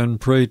hungry and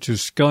prey to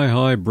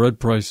sky-high bread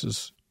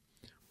prices.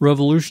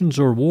 Revolutions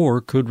or war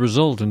could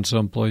result in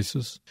some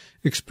places.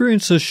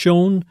 Experience has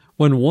shown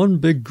when one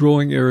big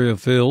growing area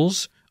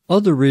fails,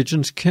 other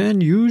regions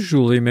can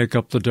usually make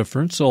up the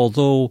difference,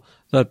 although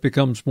that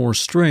becomes more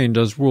strained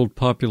as world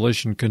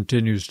population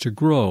continues to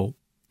grow.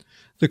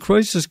 The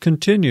crisis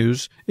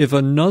continues if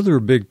another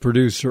big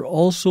producer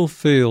also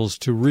fails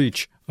to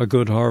reach a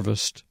good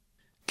harvest.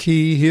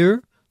 Key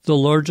here, the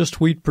largest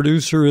wheat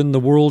producer in the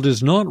world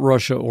is not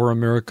Russia or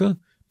America,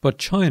 but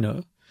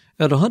China.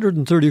 At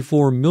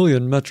 134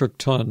 million metric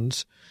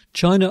tons,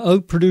 China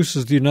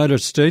outproduces the United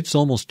States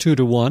almost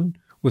 2-1,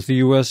 with the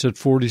U.S. at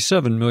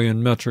 47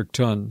 million metric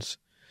tons.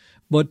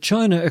 But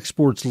China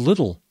exports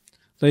little.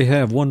 They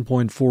have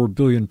 1.4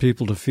 billion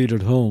people to feed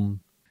at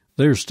home.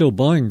 They are still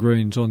buying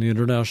grains on the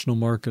international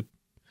market.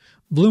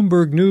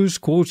 Bloomberg News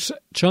quotes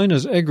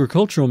China's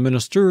agricultural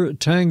minister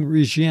Tang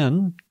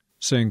Rijian,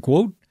 saying,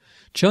 quote,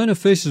 China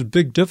faces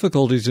big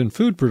difficulties in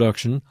food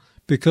production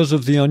because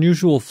of the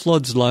unusual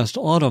floods last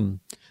autumn.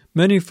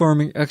 Many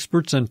farming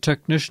experts and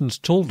technicians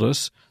told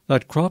us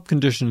that crop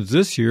conditions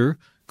this year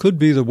could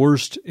be the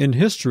worst in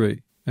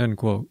history, end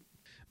quote.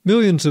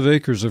 Millions of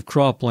acres of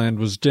cropland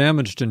was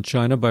damaged in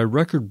China by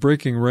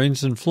record-breaking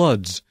rains and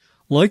floods,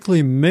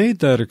 likely made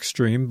that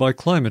extreme by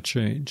climate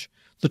change.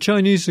 The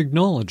Chinese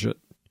acknowledge it.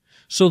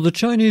 So the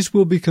Chinese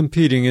will be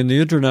competing in the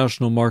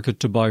international market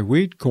to buy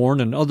wheat,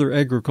 corn, and other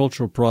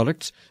agricultural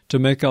products to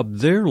make up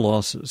their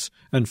losses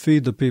and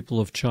feed the people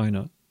of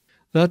China.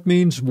 That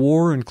means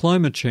war and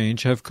climate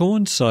change have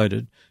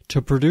coincided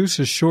to produce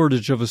a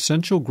shortage of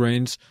essential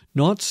grains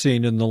not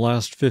seen in the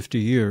last 50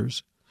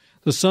 years.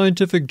 The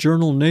scientific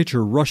journal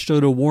Nature rushed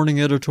out a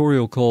warning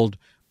editorial called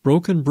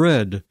Broken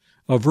Bread,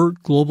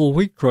 Avert Global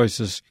Wheat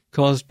Crisis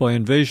Caused by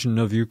Invasion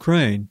of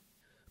Ukraine.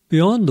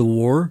 Beyond the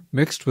war,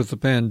 mixed with the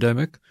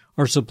pandemic,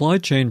 are supply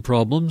chain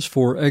problems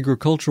for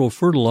agricultural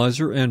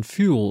fertilizer and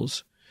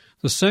fuels.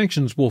 The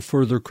sanctions will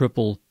further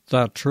cripple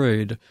that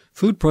trade.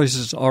 Food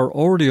prices are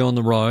already on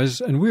the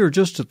rise, and we are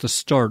just at the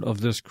start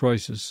of this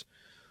crisis.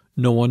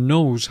 No one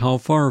knows how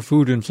far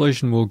food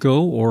inflation will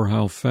go or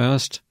how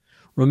fast.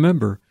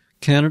 Remember,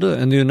 Canada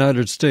and the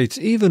United States,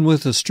 even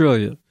with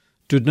Australia,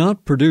 do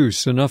not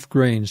produce enough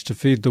grains to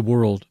feed the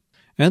world,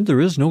 and there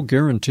is no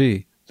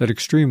guarantee that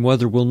extreme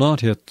weather will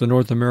not hit the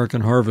North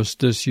American harvest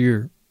this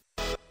year.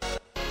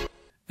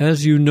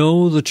 As you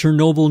know, the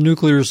Chernobyl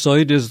nuclear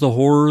site is the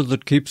horror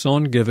that keeps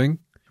on giving.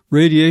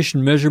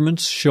 Radiation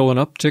measurements show an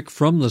uptick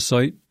from the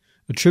site,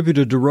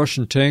 attributed to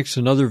Russian tanks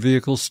and other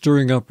vehicles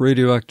stirring up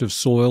radioactive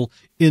soil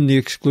in the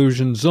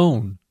exclusion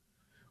zone.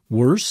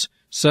 Worse,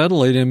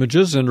 satellite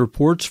images and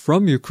reports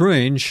from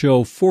Ukraine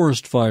show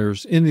forest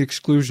fires in the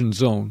exclusion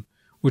zone,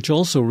 which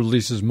also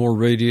releases more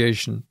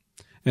radiation,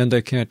 and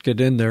they can't get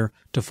in there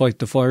to fight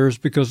the fires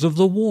because of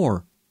the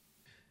war.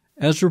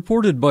 As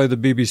reported by the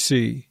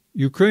BBC,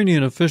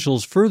 Ukrainian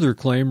officials further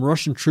claim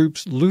Russian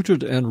troops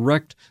looted and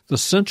wrecked the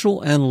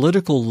Central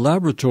Analytical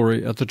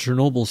Laboratory at the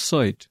Chernobyl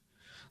site.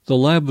 The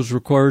lab was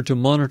required to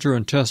monitor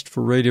and test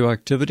for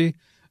radioactivity,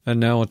 and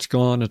now it's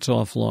gone, it's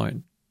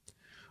offline.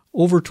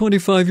 Over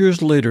 25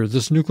 years later,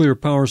 this nuclear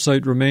power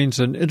site remains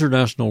an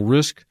international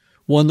risk,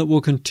 one that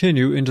will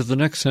continue into the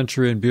next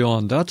century and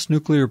beyond. That's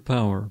nuclear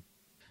power.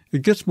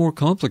 It gets more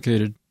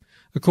complicated.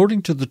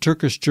 According to the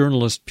Turkish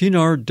journalist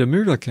Pinar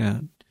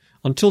Demirtakan,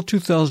 until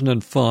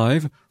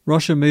 2005,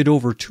 Russia made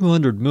over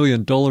 $200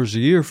 million a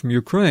year from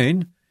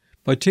Ukraine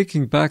by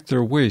taking back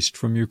their waste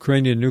from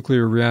Ukrainian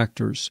nuclear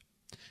reactors.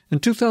 In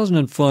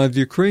 2005, the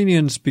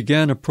Ukrainians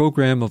began a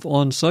program of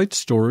on-site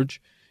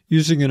storage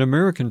using an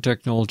American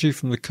technology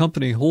from the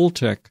company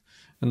Holtec,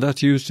 and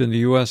that's used in the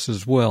U.S.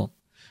 as well.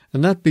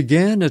 And that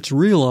began its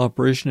real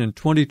operation in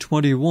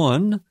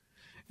 2021,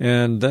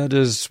 and that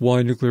is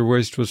why nuclear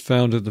waste was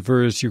found at the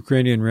various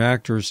Ukrainian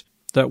reactors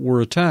that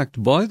were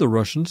attacked by the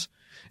Russians,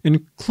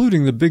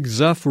 including the big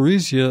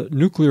Zaporizhzhia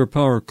nuclear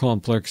power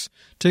complex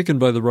taken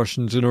by the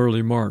Russians in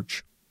early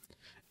March.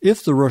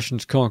 If the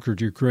Russians conquered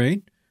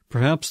Ukraine,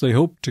 perhaps they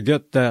hope to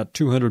get that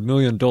 $200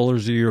 million a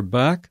year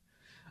back.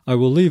 I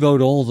will leave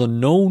out all the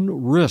known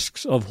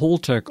risks of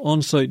Holtec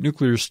on-site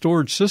nuclear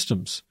storage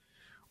systems,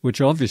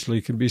 which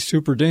obviously can be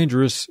super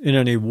dangerous in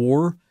any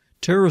war,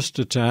 terrorist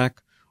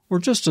attack, or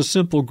just a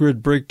simple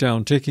grid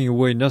breakdown taking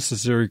away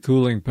necessary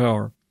cooling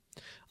power.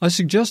 I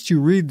suggest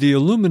you read the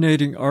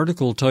illuminating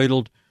article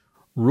titled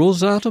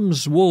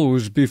Rosatom's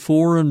Woes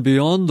Before and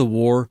Beyond the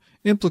War,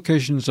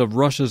 Implications of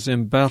Russia's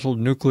Embattled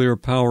Nuclear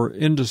Power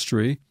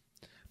Industry,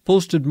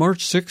 posted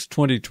March 6,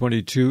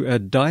 2022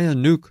 at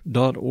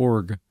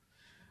dianuke.org.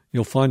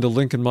 You'll find a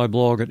link in my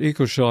blog at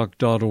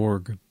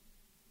ecoshock.org.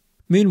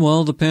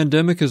 Meanwhile, the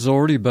pandemic is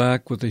already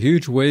back with a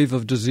huge wave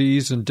of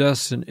disease and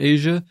deaths in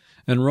Asia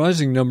and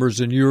rising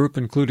numbers in Europe,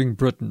 including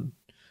Britain.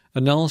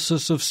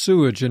 Analysis of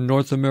sewage in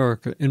North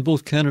America, in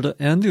both Canada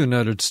and the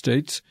United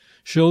States,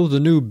 show the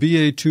new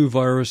BA2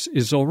 virus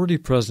is already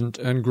present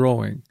and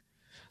growing.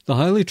 The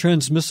highly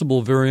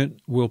transmissible variant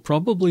will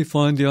probably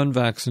find the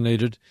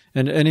unvaccinated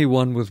and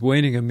anyone with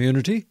waning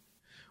immunity.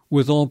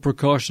 With all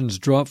precautions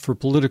dropped for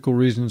political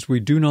reasons, we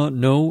do not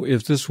know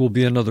if this will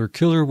be another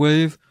killer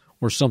wave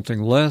or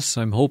something less.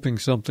 I'm hoping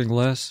something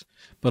less,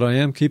 but I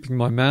am keeping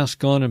my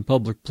mask on in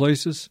public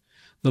places.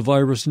 The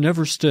virus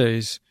never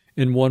stays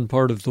in one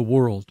part of the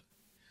world.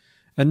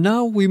 And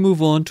now we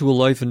move on to a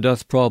life and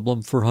death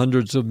problem for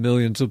hundreds of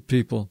millions of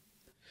people.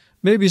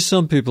 Maybe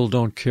some people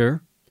don't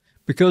care,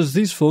 because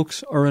these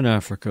folks are in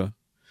Africa.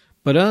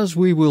 But as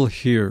we will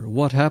hear,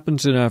 what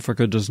happens in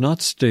Africa does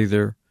not stay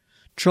there.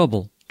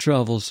 Trouble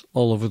travels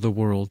all over the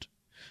world.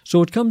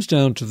 So it comes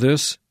down to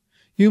this.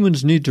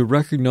 Humans need to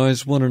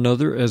recognize one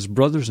another as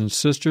brothers and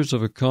sisters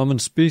of a common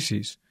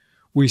species.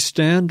 We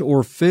stand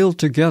or fail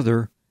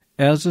together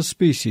as a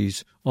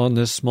species on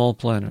this small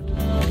planet.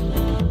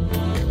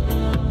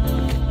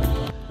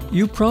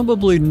 You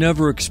probably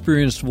never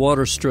experienced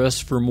water stress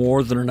for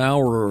more than an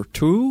hour or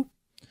two.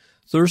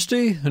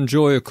 Thirsty?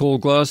 Enjoy a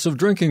cold glass of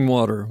drinking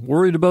water.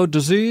 Worried about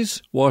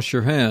disease? Wash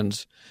your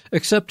hands.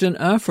 Except in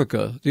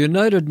Africa, the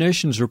United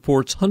Nations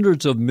reports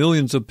hundreds of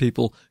millions of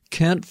people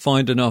can't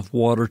find enough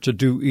water to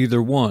do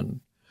either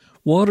one.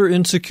 Water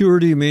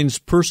insecurity means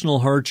personal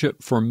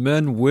hardship for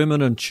men,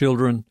 women, and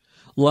children.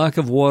 Lack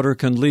of water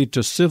can lead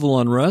to civil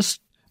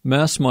unrest,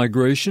 mass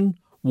migration,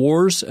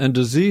 wars, and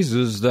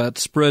diseases that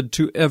spread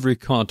to every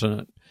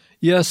continent.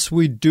 Yes,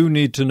 we do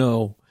need to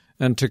know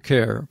and to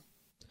care.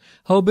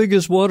 How big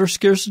is water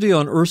scarcity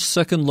on Earth's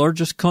second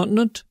largest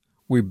continent?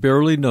 We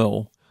barely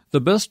know.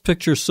 The best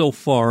picture so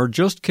far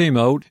just came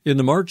out in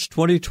the March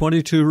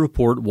 2022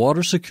 report,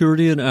 Water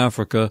Security in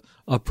Africa,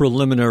 a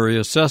Preliminary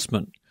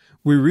Assessment.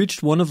 We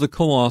reached one of the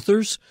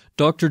co-authors,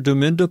 Dr.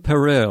 Duminda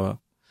Pereira.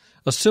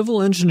 A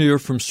civil engineer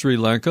from Sri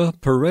Lanka,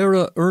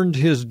 Pereira earned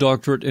his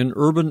doctorate in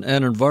urban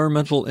and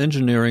environmental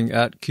engineering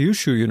at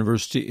Kyushu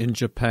University in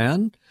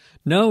Japan.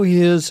 Now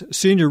he is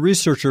senior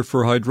researcher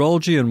for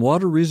hydrology and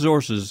water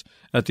resources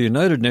at the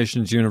United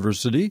Nations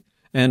University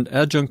and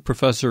adjunct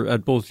professor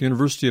at both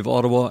University of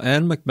Ottawa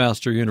and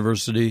McMaster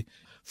University.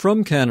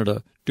 From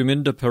Canada,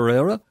 Duminda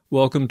Pereira,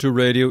 welcome to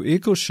Radio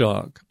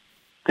Ecoshock.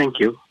 Thank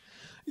you.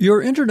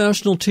 Your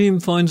international team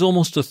finds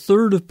almost a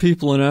third of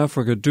people in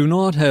Africa do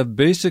not have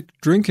basic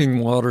drinking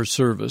water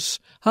service.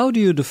 How do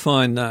you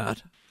define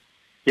that?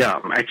 Yeah,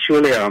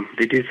 actually,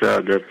 it is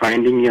the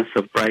finding is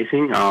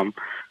surprising.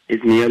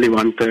 It's nearly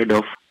one-third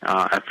of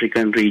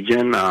African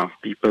region.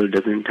 People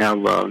doesn't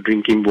have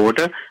drinking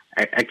water.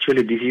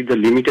 Actually, this is the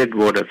limited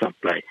water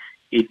supply.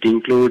 It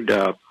includes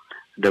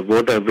the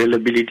water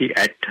availability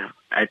at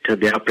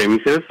their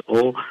premises,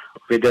 or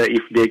whether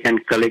if they can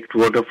collect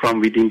water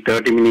from within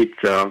 30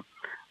 minutes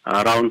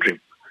round trip.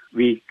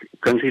 We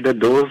consider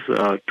those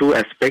two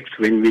aspects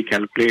when we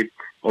calculate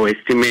or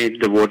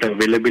estimate the water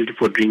availability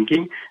for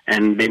drinking,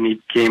 and then it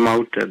came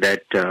out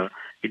that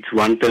it's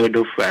one-third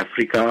of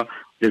Africa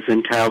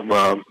doesn't have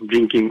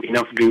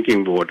enough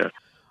drinking water.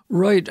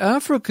 Right.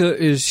 Africa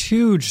is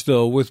huge,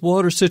 though, with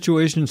water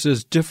situations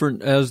as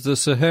different as the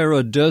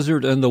Sahara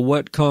Desert and the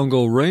wet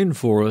Congo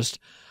rainforest.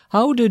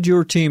 How did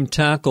your team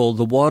tackle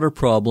the water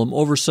problem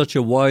over such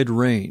a wide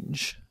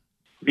range?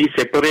 We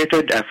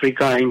separated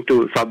Africa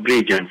into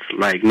sub-regions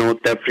like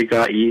North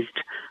Africa, East,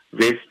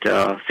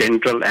 West,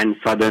 Central, and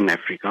Southern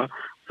Africa.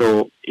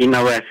 So in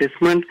our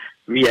assessment,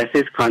 we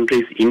assess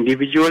countries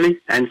individually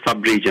and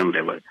sub-region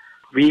level.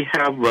 We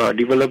have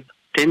developed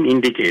 10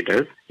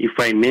 indicators. If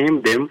I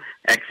name them,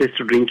 access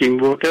to drinking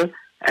water,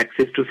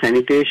 access to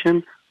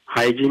sanitation,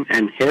 hygiene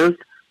and health,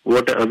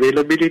 water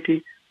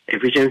availability,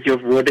 efficiency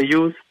of water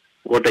use,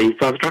 water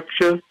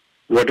infrastructure,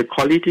 water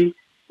quality,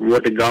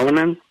 water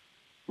governance,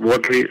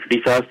 water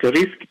disaster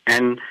risk,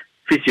 and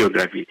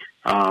physiography.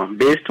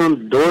 Based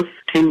on those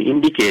 10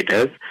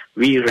 indicators,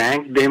 we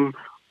rank them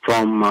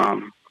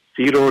from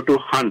 0 to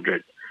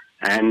 100.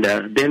 And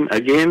then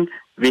again,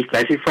 we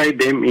classify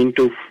them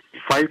into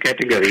 5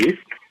 categories.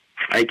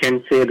 I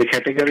can say the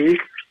categories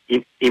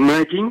in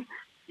emerging.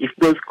 If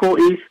the score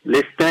is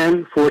less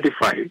than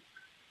 45,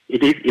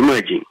 it is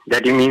emerging.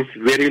 That means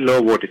very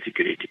low water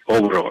security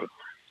overall.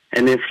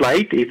 And then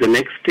slight is the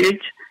next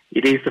stage.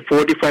 It is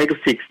 45 to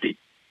 60.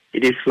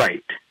 It is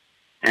slight.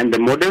 And the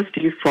modest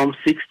is from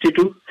 60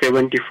 to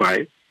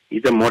 75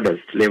 is a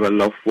modest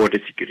level of water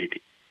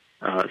security.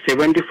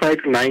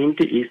 75 to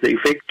 90 is the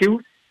effective,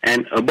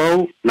 and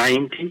above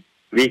 90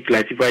 we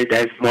classify it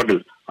as model.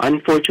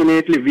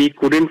 Unfortunately, we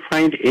couldn't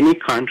find any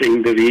country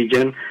in the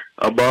region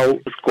above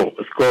score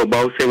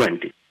above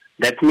 70.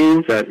 That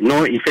means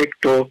no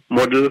effect or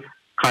model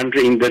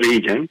country in the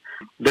region.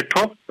 The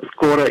top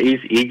scorer is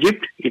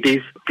Egypt. It is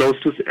close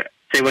to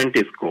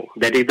 70 score.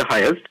 That is the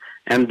highest.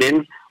 And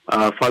then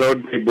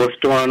followed by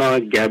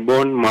Botswana,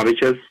 Gabon,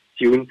 Mauritius,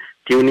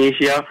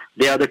 Tunisia.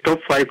 They are the top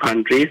 5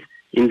 countries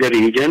in the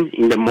region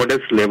in the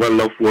modest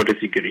level of water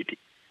security.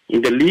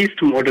 In the least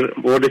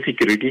water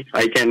security,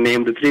 I can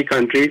name the 3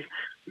 countries.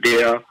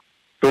 They are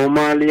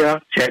Somalia,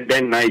 Chad,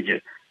 and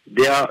Niger.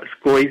 Their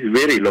score is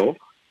very low.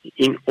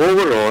 In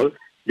overall,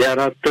 there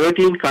are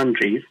 13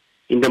 countries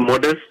in the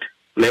modest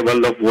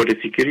level of water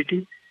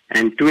security,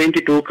 and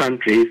 22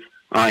 countries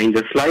are in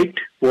the slight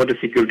water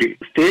security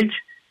stage,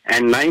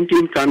 and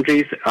 19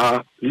 countries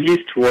are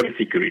least water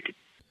security.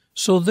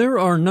 So there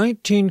are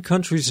 19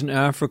 countries in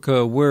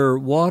Africa where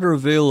water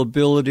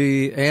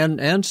availability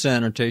and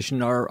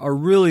sanitation are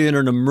really in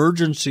an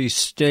emergency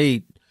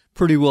state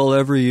pretty well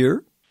every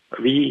year?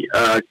 We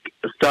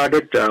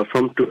started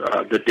from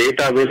the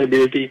data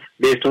availability.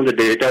 Based on the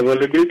data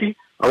availability,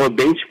 our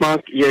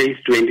benchmark year is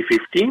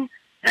 2015,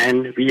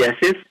 and we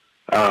assess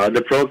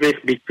the progress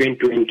between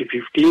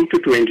 2015 to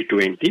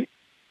 2020.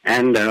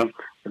 And the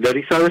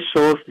result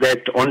shows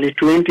that only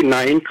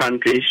 29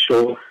 countries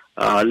show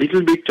a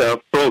little bit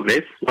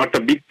progress, not a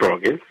big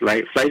progress,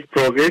 like slight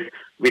progress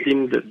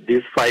within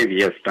this 5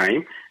 years'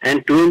 time,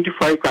 and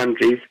 25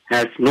 countries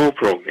has no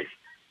progress.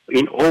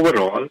 In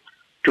overall,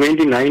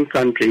 29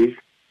 countries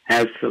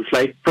has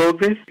slight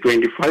progress,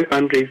 25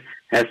 countries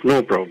has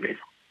no progress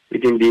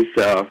within this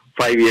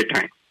 5-year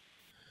time.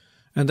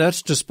 And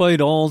that's despite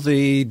all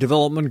the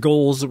development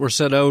goals that were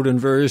set out in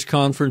various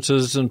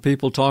conferences, and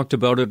people talked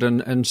about it,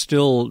 and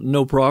still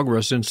no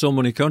progress in so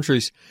many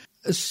countries.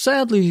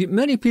 Sadly,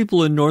 many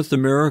people in North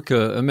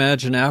America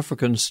imagine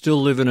Africans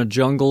still live in a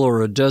jungle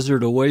or a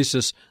desert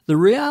oasis. The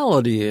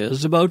reality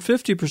is about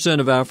 50%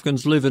 of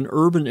Africans live in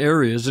urban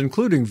areas,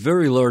 including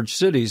very large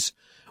cities.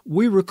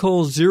 We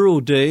recall Zero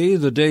Day,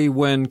 the day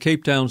when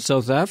Cape Town,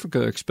 South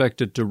Africa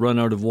expected to run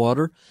out of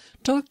water.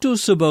 Talk to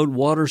us about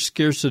water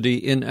scarcity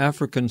in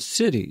African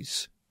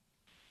cities.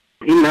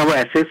 In our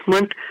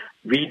assessment,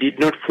 we did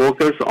not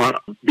focus on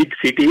big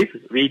cities.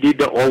 We did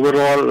the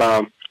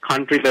overall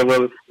country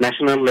level,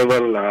 national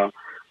level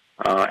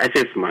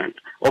assessment.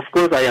 Of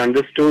course, I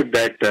understood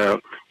that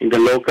in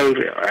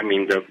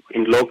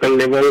local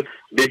level,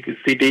 big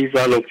cities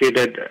are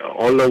located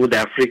all over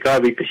Africa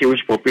with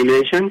huge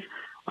populations,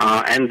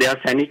 and their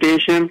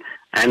sanitation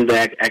and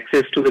the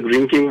access to the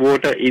drinking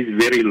water is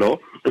very low.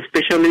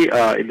 Especially,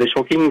 the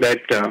shocking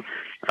that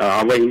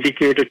our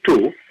indicator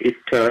 2,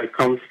 it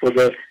comes for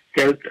the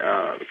health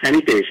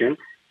sanitation.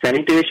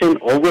 Sanitation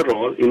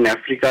overall in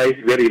Africa is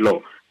very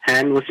low.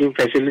 Hand washing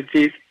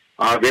facilities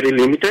are very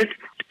limited,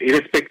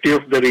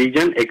 irrespective of the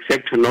region,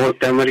 except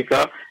North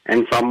America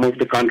and some of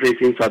the countries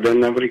in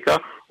Southern Africa.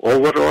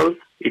 Overall,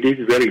 it is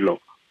very low.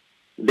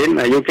 Then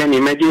you can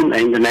imagine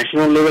in the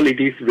national level, it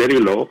is very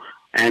low.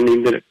 And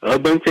in the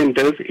urban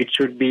centers, it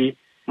should be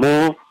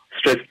more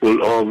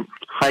stressful or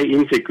high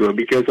insecure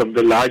because of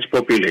the large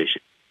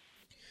population.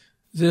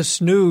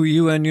 This new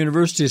UN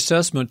University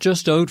assessment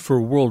just out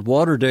for World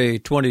Water Day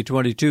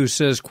 2022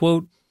 says,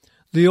 quote,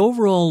 the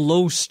overall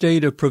low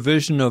state of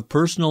provision of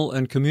personal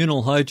and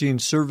communal hygiene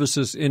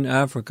services in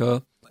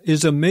Africa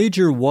is a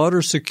major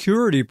water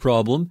security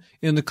problem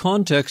in the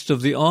context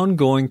of the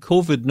ongoing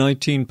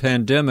COVID-19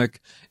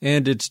 pandemic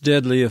and its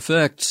deadly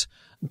effects.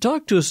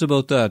 Talk to us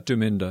about that,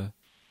 Duminda.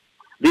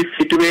 This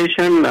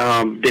situation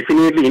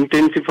definitely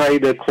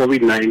intensified the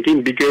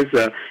COVID-19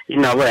 because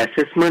in our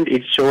assessment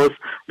it shows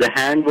the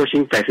hand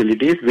washing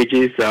facilities, which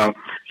is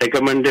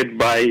recommended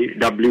by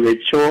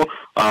WHO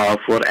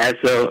for as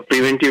a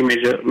preventive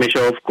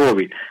measure of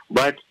COVID.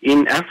 But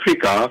in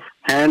Africa,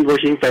 hand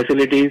washing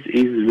facilities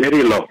is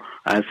very low.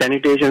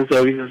 Sanitation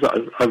services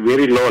are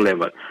very low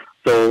level.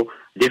 So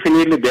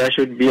definitely there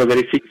should be a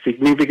very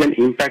significant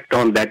impact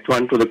on that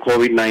one to the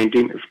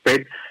COVID-19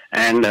 spread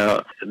and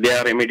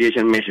their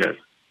remediation measures.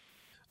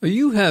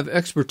 You have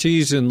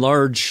expertise in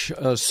large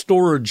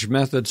storage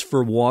methods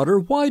for water.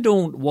 Why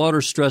don't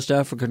water-stressed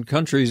African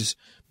countries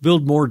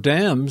build more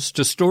dams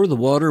to store the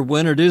water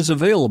when it is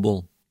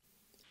available?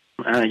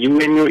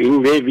 UNO,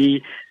 in way,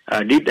 we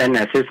did an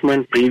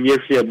assessment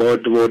previously about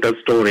water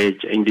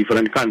storage in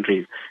different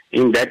countries.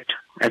 In that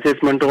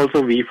assessment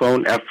also, we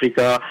found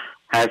Africa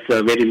has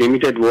a very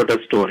limited water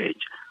storage.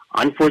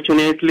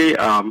 Unfortunately,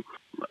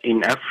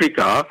 in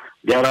Africa,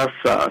 there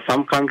are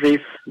some countries,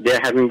 they are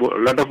having a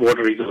lot of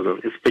water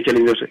resources,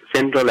 especially in the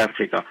Central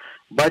Africa.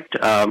 But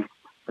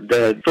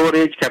the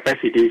storage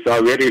capacities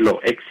are very low,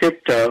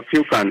 except a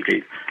few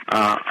countries.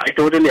 I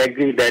totally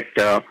agree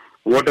that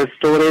water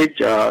storage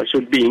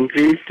should be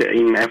increased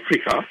in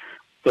Africa.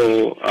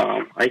 So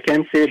I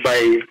can say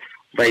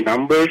by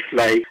numbers,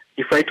 like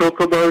if I talk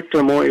about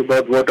more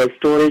about water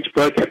storage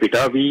per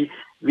capita, we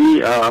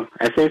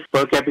assess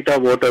per capita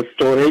water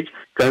storage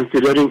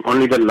considering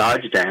only the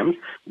large dams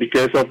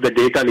because of the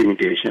data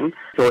limitation.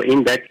 So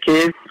in that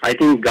case, I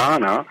think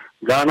Ghana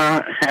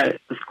has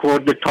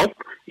scored the top.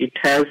 It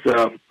has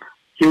a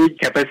huge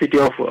capacity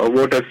of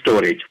water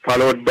storage,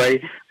 followed by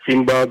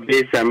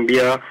Zimbabwe,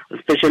 Zambia,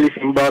 especially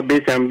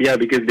Zimbabwe, Zambia,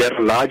 because there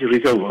are large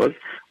reservoirs.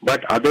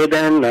 But other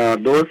than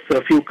those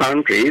few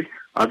countries,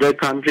 other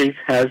countries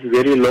has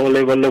very low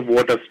level of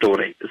water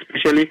storage,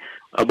 especially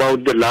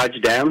about the large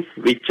dams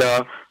which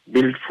are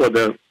built for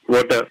the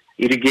water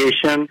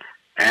irrigation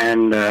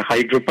and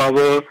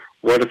hydropower,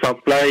 water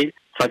supply,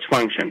 such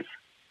functions.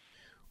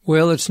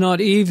 Well, it's not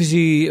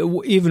easy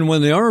even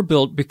when they are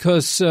built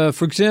because,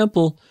 for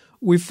example,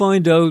 we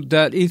find out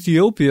that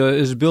Ethiopia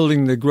is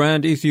building the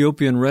Grand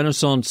Ethiopian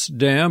Renaissance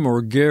Dam,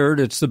 or GERD.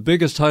 It's the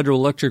biggest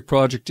hydroelectric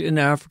project in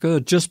Africa.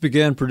 It just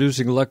began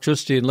producing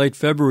electricity in late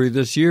February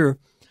this year.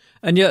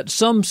 And yet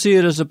some see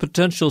it as a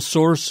potential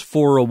source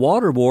for a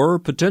water war,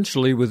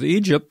 potentially with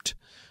Egypt.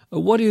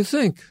 What do you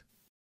think?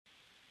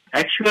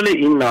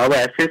 Actually, in our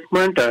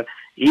assessment,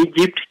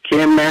 Egypt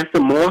came as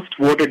the most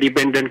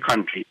water-dependent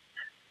country.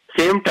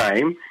 Same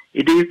time,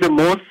 it is the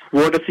most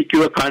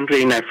water-secure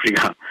country in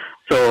Africa.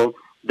 So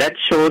that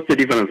shows the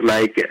difference.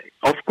 Like,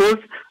 of course,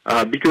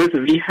 because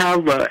we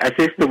have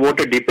assessed the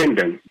water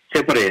dependence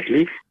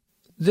separately.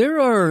 There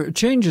are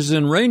changes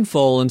in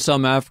rainfall in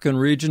some African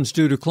regions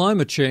due to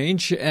climate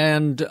change,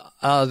 and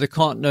the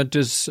continent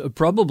is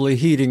probably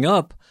heating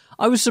up.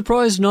 I was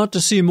surprised not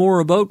to see more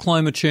about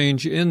climate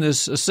change in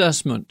this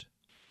assessment.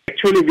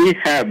 Actually, we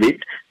have it.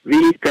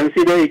 We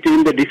consider it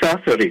in the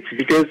disaster risk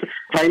because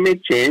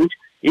climate change,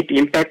 it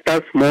impacts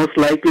us most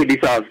likely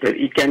disaster.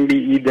 It can be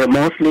either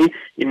mostly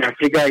in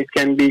Africa, it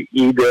can be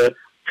either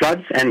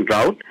floods and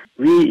drought.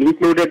 We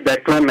included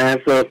that one as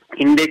a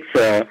index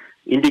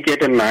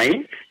indicator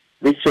 9,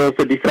 which shows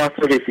the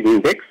disaster risk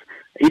index.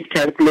 It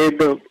calculates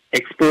the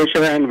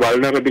exposure and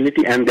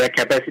vulnerability and their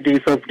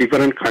capacities of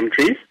different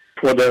countries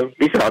for the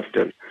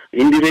disasters.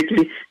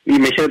 Indirectly, we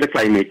measure the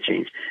climate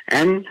change.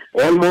 And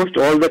almost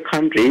all the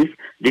countries,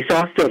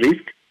 disaster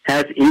risk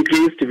has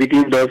increased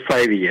within those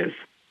 5 years.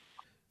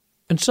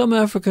 And some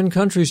African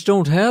countries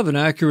don't have an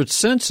accurate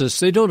census.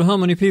 They don't know how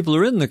many people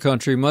are in the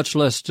country, much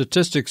less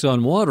statistics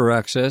on water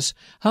access.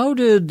 How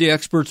did the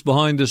experts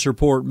behind this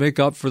report make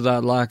up for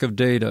that lack of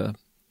data?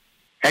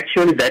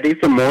 Actually, that is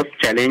the most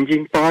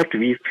challenging part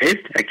we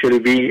faced. Actually,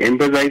 we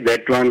emphasize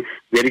that one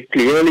very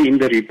clearly in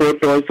the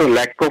report also.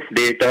 Lack of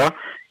data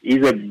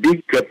is a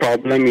big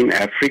problem in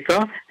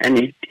Africa, and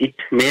it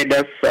made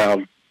us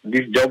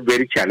this job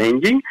very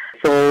challenging.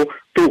 So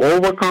to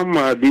overcome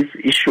this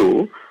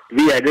issue,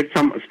 we added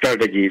some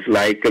strategies.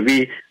 Like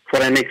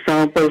for an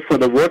example, for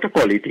the water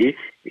quality,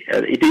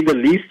 it is the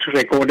least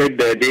recorded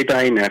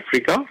data in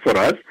Africa for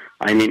us.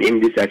 I mean, in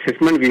this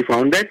assessment, we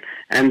found that.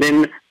 And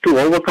then to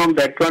overcome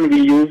that one,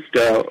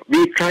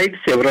 we tried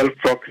several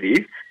proxies.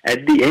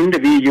 At the end,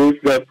 we used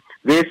the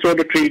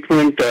wastewater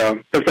treatment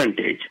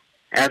percentage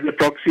as a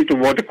proxy to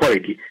water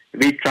quality.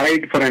 We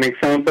tried, for an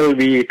example,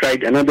 we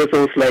tried another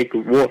source like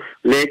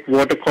lake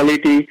water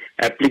quality,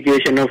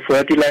 application of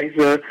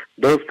fertilizer,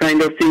 those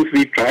kind of things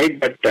we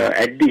tried, but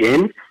at the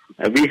end,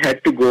 we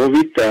had to go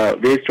with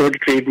wastewater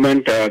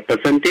treatment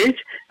percentage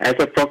as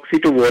a proxy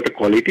to water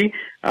quality.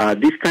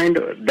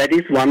 That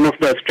is one of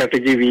the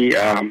strategy we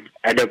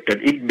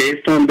adopted. It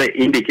based on the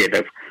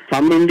indicators.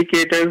 Some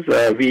indicators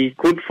we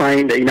could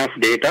find enough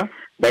data,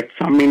 but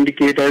some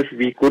indicators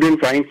we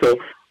couldn't find. So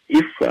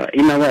if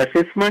in our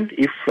assessment,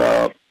 if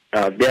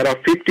there are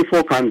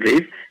 54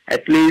 countries.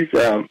 At least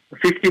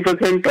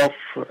 50% of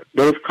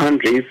those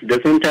countries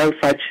doesn't have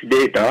such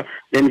data.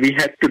 Then we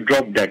had to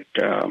drop that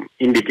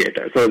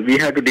indicator. So we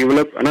had to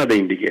develop another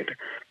indicator.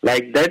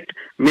 Like that,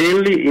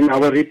 mainly in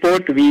our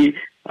report, we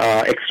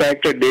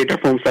extracted data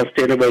from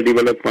Sustainable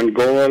Development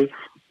Goal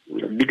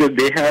because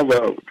they have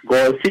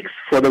Goal 6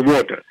 for the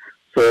water.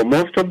 So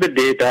most of the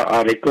data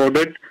are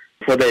recorded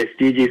for the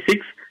SDG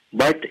 6,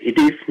 but it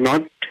is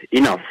not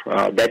enough.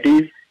 That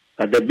is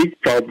the big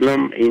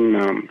problem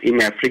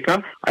in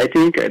Africa. I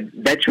think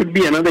that should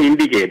be another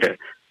indicator,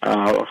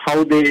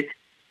 how they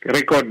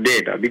record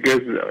data, because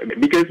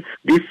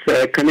this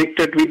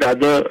connected with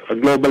other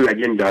global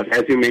agendas,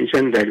 as you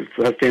mentioned, the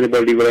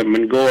Sustainable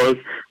Development Goals,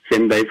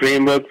 Sendai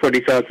Framework for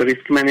Disaster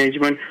Risk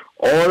Management,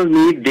 all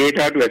need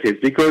data to assess,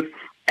 because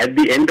at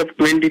the end of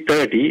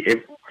 2030, if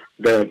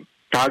the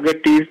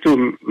target is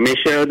to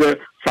measure the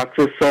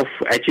success of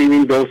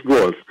achieving those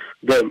goals,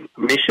 the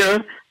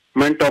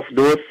measurement of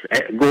those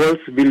goals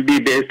will be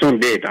based on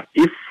data.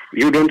 If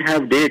you don't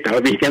have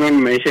data, we cannot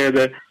measure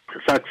the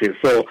success,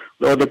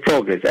 or the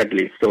progress at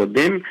least. So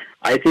then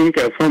I think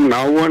from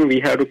now on we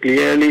have to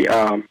clearly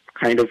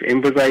kind of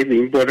emphasize the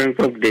importance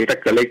of data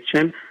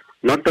collection,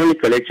 not only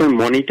collection,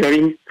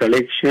 monitoring,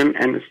 collection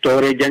and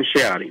storage and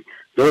sharing.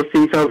 Those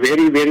things are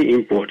very, very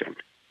important.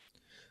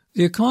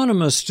 The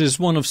Economist is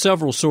one of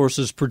several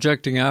sources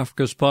projecting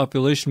Africa's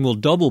population will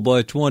double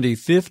by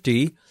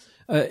 2050.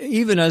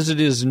 Even as it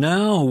is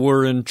now,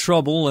 we're in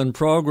trouble and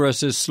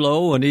progress is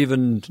slow and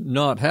even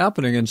not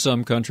happening in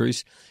some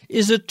countries.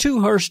 Is it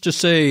too harsh to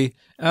say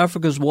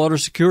Africa's water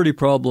security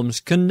problems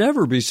can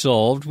never be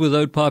solved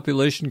without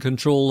population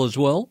control as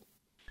well?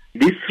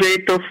 This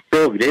rate of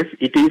progress,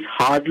 it is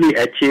hardly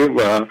achieve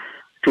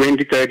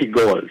 2030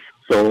 goals.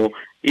 So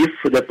if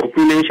the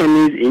population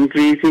is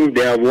increasing,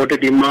 their water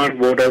demand,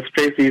 water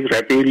stress is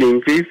rapidly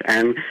increased,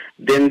 and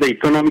then the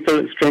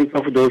economical strength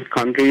of those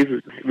countries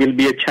will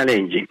be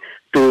challenging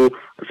to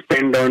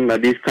spend on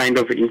this kind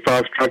of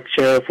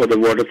infrastructure for the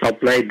water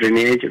supply,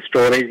 drainage,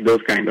 storage,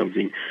 those kind of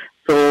things.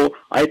 So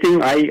I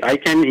think I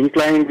can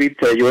incline with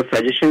your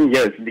suggestion.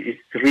 Yes, it's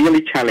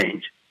really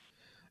challenge.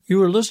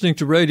 You are listening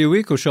to Radio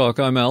Ecoshock.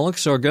 I'm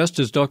Alex. Our guest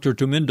is Dr.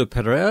 Tuminda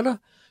Pereira,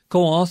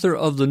 co-author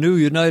of the new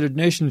United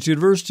Nations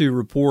University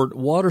report,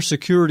 Water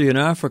Security in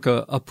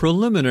Africa, a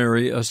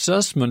Preliminary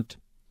Assessment.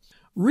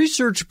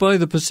 Research by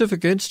the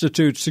Pacific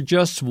Institute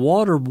suggests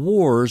water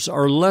wars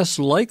are less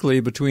likely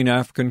between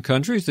African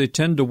countries. They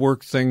tend to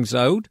work things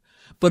out,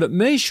 but it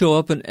may show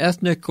up in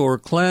ethnic or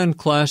clan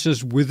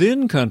clashes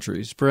within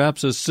countries,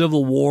 perhaps as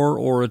civil war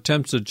or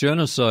attempts at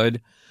genocide.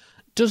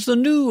 Does the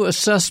new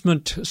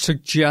assessment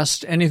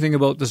suggest anything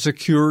about the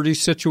security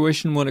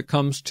situation when it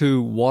comes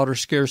to water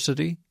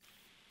scarcity?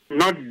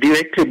 Not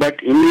directly, but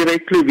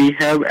indirectly we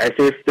have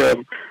assessed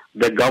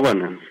the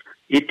governance.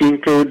 It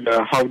includes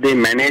how they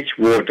manage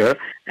water,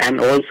 and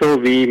also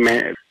we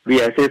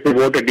assess the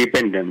water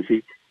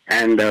dependency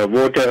and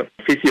water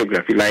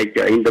physiography. Like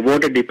in the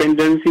water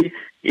dependency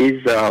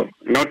is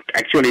not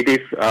actually, it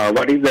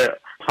is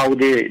how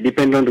they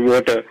depend on the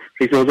water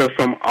resources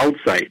from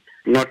outside,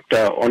 not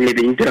only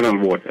the internal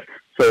water.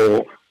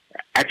 So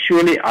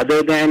actually,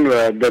 other than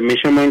the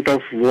measurement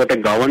of water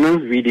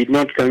governance, we did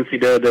not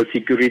consider the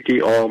security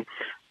or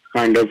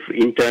kind of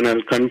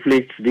internal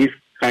conflicts. These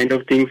kind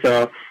of things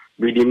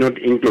we did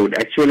not include.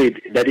 Actually,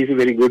 that is a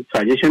very good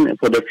suggestion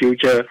for the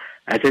future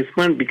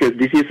assessment, because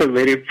this is a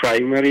very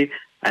primary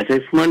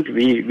assessment.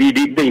 We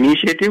did the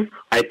initiative.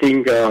 I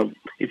think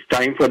it's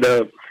time for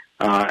the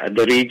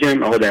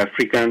region or the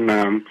African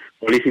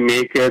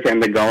policymakers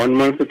and the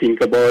governments to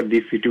think about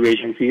this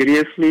situation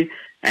seriously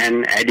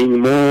and adding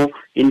more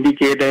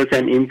indicators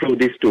and improve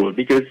this tool,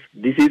 because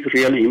this is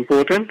really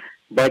important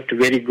but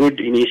very good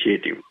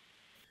initiative.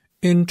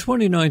 In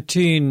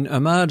 2019,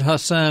 Ahmad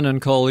Hassan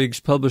and colleagues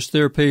published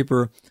their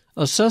paper,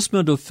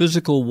 Assessment of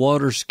Physical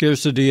Water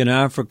Scarcity in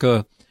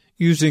Africa,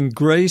 using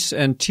GRACE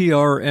and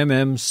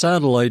TRMM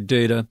satellite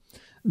data.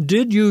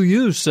 Did you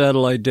use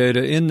satellite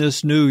data in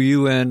this new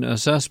UN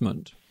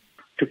assessment?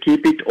 To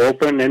keep it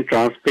open and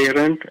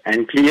transparent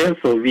and clear,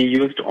 so we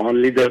used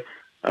only the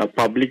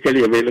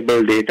publicly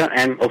available data,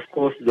 and of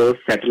course those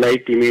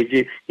satellite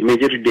imagery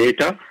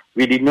data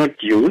we did not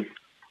use,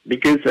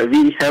 because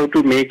we have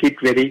to make it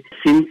very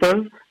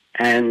simple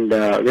and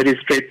very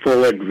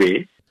straightforward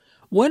way.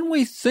 When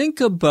we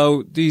think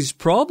about these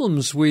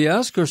problems, we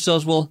ask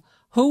ourselves, well,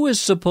 who is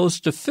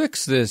supposed to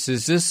fix this?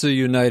 Is this a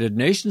United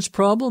Nations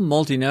problem,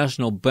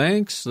 multinational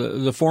banks,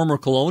 the former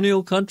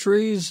colonial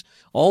countries,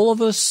 all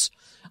of us?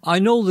 I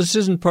know this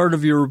isn't part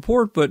of your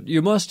report, but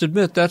you must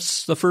admit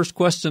that's the first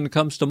question that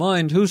comes to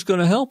mind. Who's going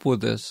to help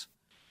with this?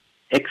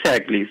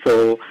 Exactly.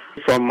 So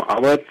from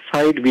our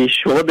side, we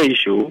show the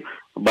issue,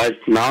 but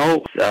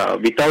now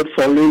without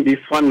solving this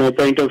one, no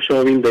point of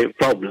showing the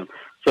problem.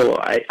 So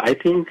I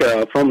think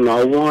from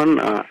now on,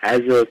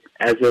 as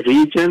a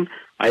region,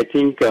 I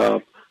think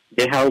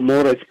they have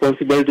more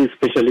responsibility,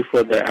 especially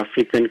for the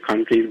African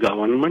countries'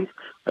 government,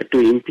 to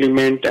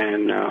implement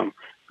and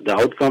the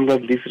outcome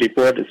of this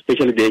report,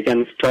 especially they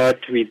can start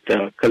with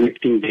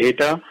collecting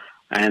data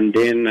and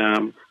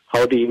then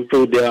how to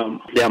improve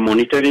their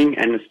monitoring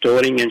and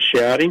storing and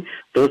sharing.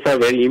 Those are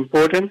very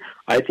important.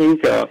 I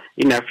think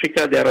in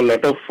Africa there are a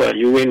lot of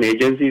UN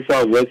agencies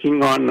are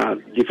working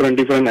on different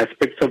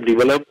aspects of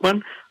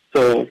development.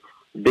 So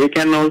they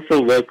can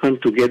also work on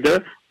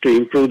together to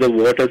improve the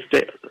water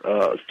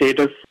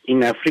status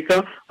in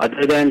Africa.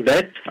 Other than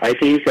that, I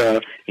think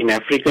in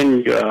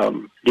African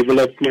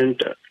Development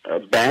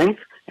Bank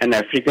and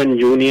African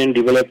Union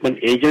Development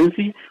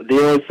Agency,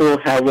 they also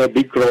have a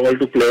big role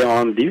to play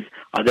on this,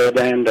 other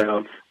than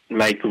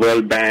like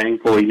World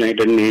Bank or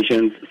United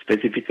Nations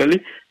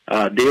specifically.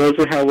 They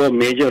also have a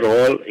major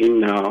role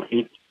in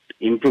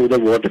improve the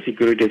water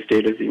security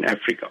status in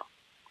Africa.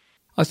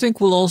 I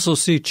think we'll also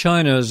see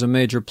China as a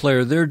major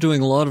player. They're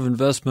doing a lot of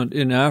investment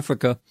in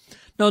Africa.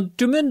 Now,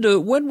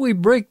 Dhuminda, when we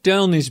break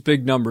down these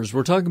big numbers,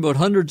 we're talking about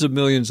hundreds of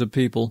millions of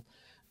people,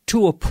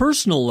 to a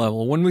personal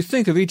level, when we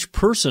think of each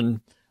person,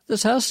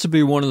 this has to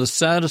be one of the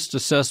saddest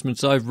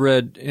assessments I've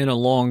read in a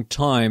long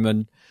time.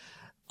 And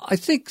I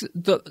think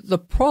the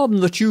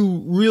problem that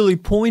you really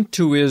point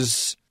to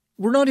is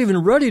we're not even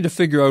ready to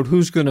figure out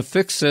who's going to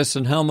fix this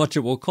and how much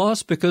it will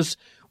cost, because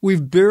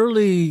we've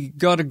barely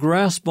got a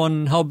grasp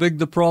on how big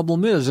the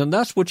problem is. And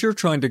that's what you're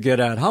trying to get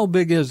at. How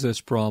big is this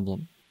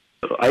problem?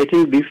 I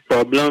think this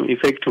problem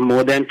affects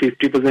more than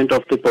 50%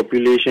 of the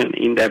population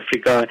in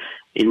Africa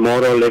in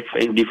more or less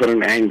in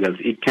different angles.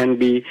 It can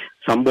be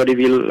somebody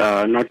will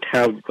not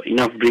have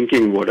enough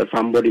drinking water.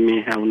 Somebody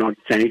may have not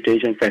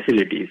sanitation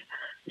facilities.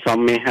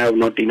 Some may have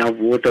not enough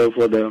water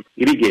for the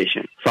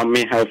irrigation. Some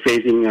may have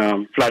facing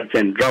floods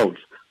and droughts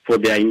for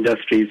their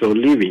industries or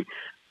living.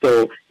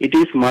 So it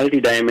is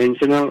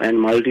multidimensional and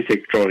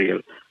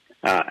multisectorial.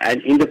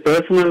 And in the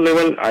personal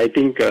level, I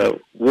think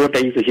water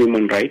is a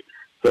human right.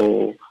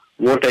 So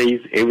water is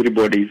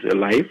everybody's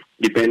life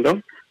depend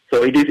on.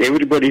 So it is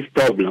everybody's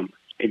problem.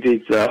 It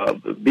is a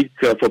big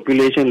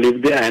population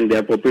live there, and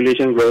their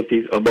population growth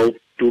is about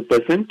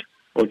 2%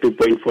 or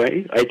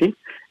 2.5, I think,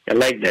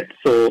 like that.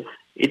 So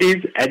it is,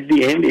 at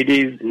the end, it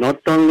is not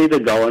only the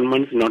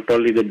governments, not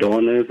only the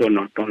donors or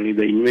not only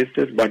the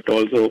investors, but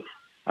also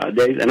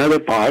there is another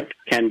part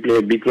can play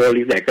a big role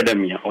is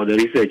academia or the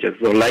researchers.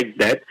 So like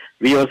that,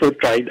 we also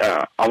tried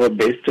our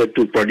best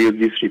to produce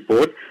this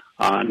report.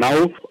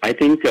 Now, I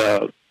think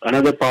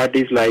another part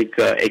is like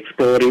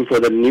exploring for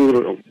the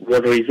new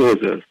water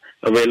resources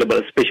available,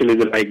 especially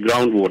like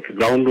groundwater.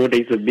 Groundwater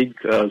is a big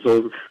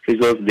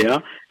resource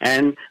there,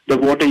 and the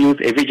water use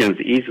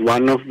efficiency is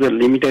one of the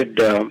limited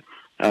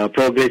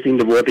progress in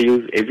the water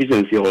use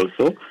efficiency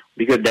also,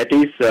 because that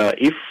is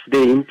if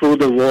they improve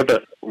the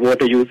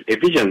water use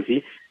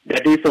efficiency,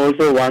 that is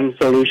also one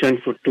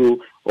solution to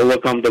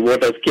overcome the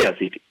water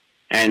scarcity.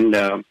 And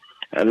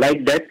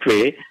like that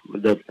way,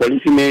 the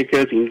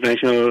policymakers,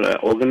 international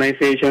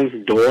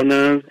organizations,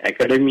 donors,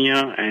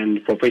 academia,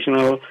 and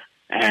professional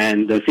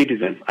and the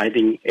citizens, I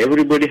think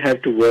everybody has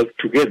to work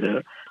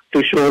together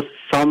to show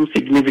some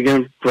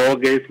significant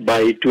progress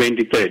by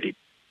 2030.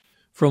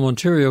 From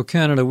Ontario,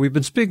 Canada, we've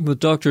been speaking with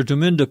Dr.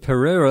 Dhuminda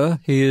Pereira.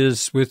 He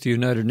is with the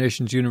United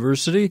Nations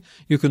University.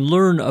 You can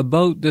learn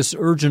about this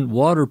urgent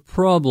water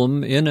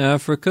problem in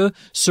Africa.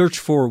 Search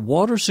for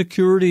Water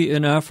Security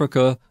in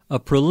Africa, a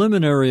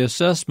preliminary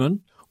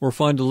assessment, or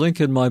find a link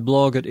in my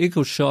blog at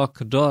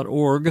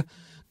ecoshock.org.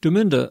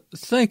 Dhuminda,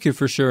 thank you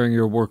for sharing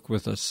your work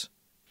with us.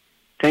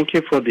 Thank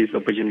you for this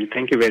opportunity.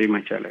 Thank you very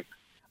much, Alex.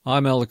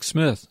 I'm Alex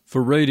Smith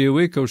for Radio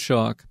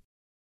Ecoshock.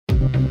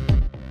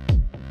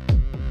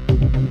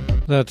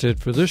 That's it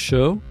for this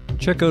show.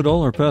 Check out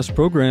all our past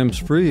programs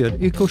free at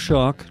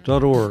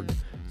ecoshock.org.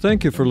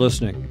 Thank you for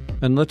listening,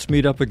 and let's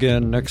meet up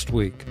again next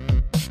week.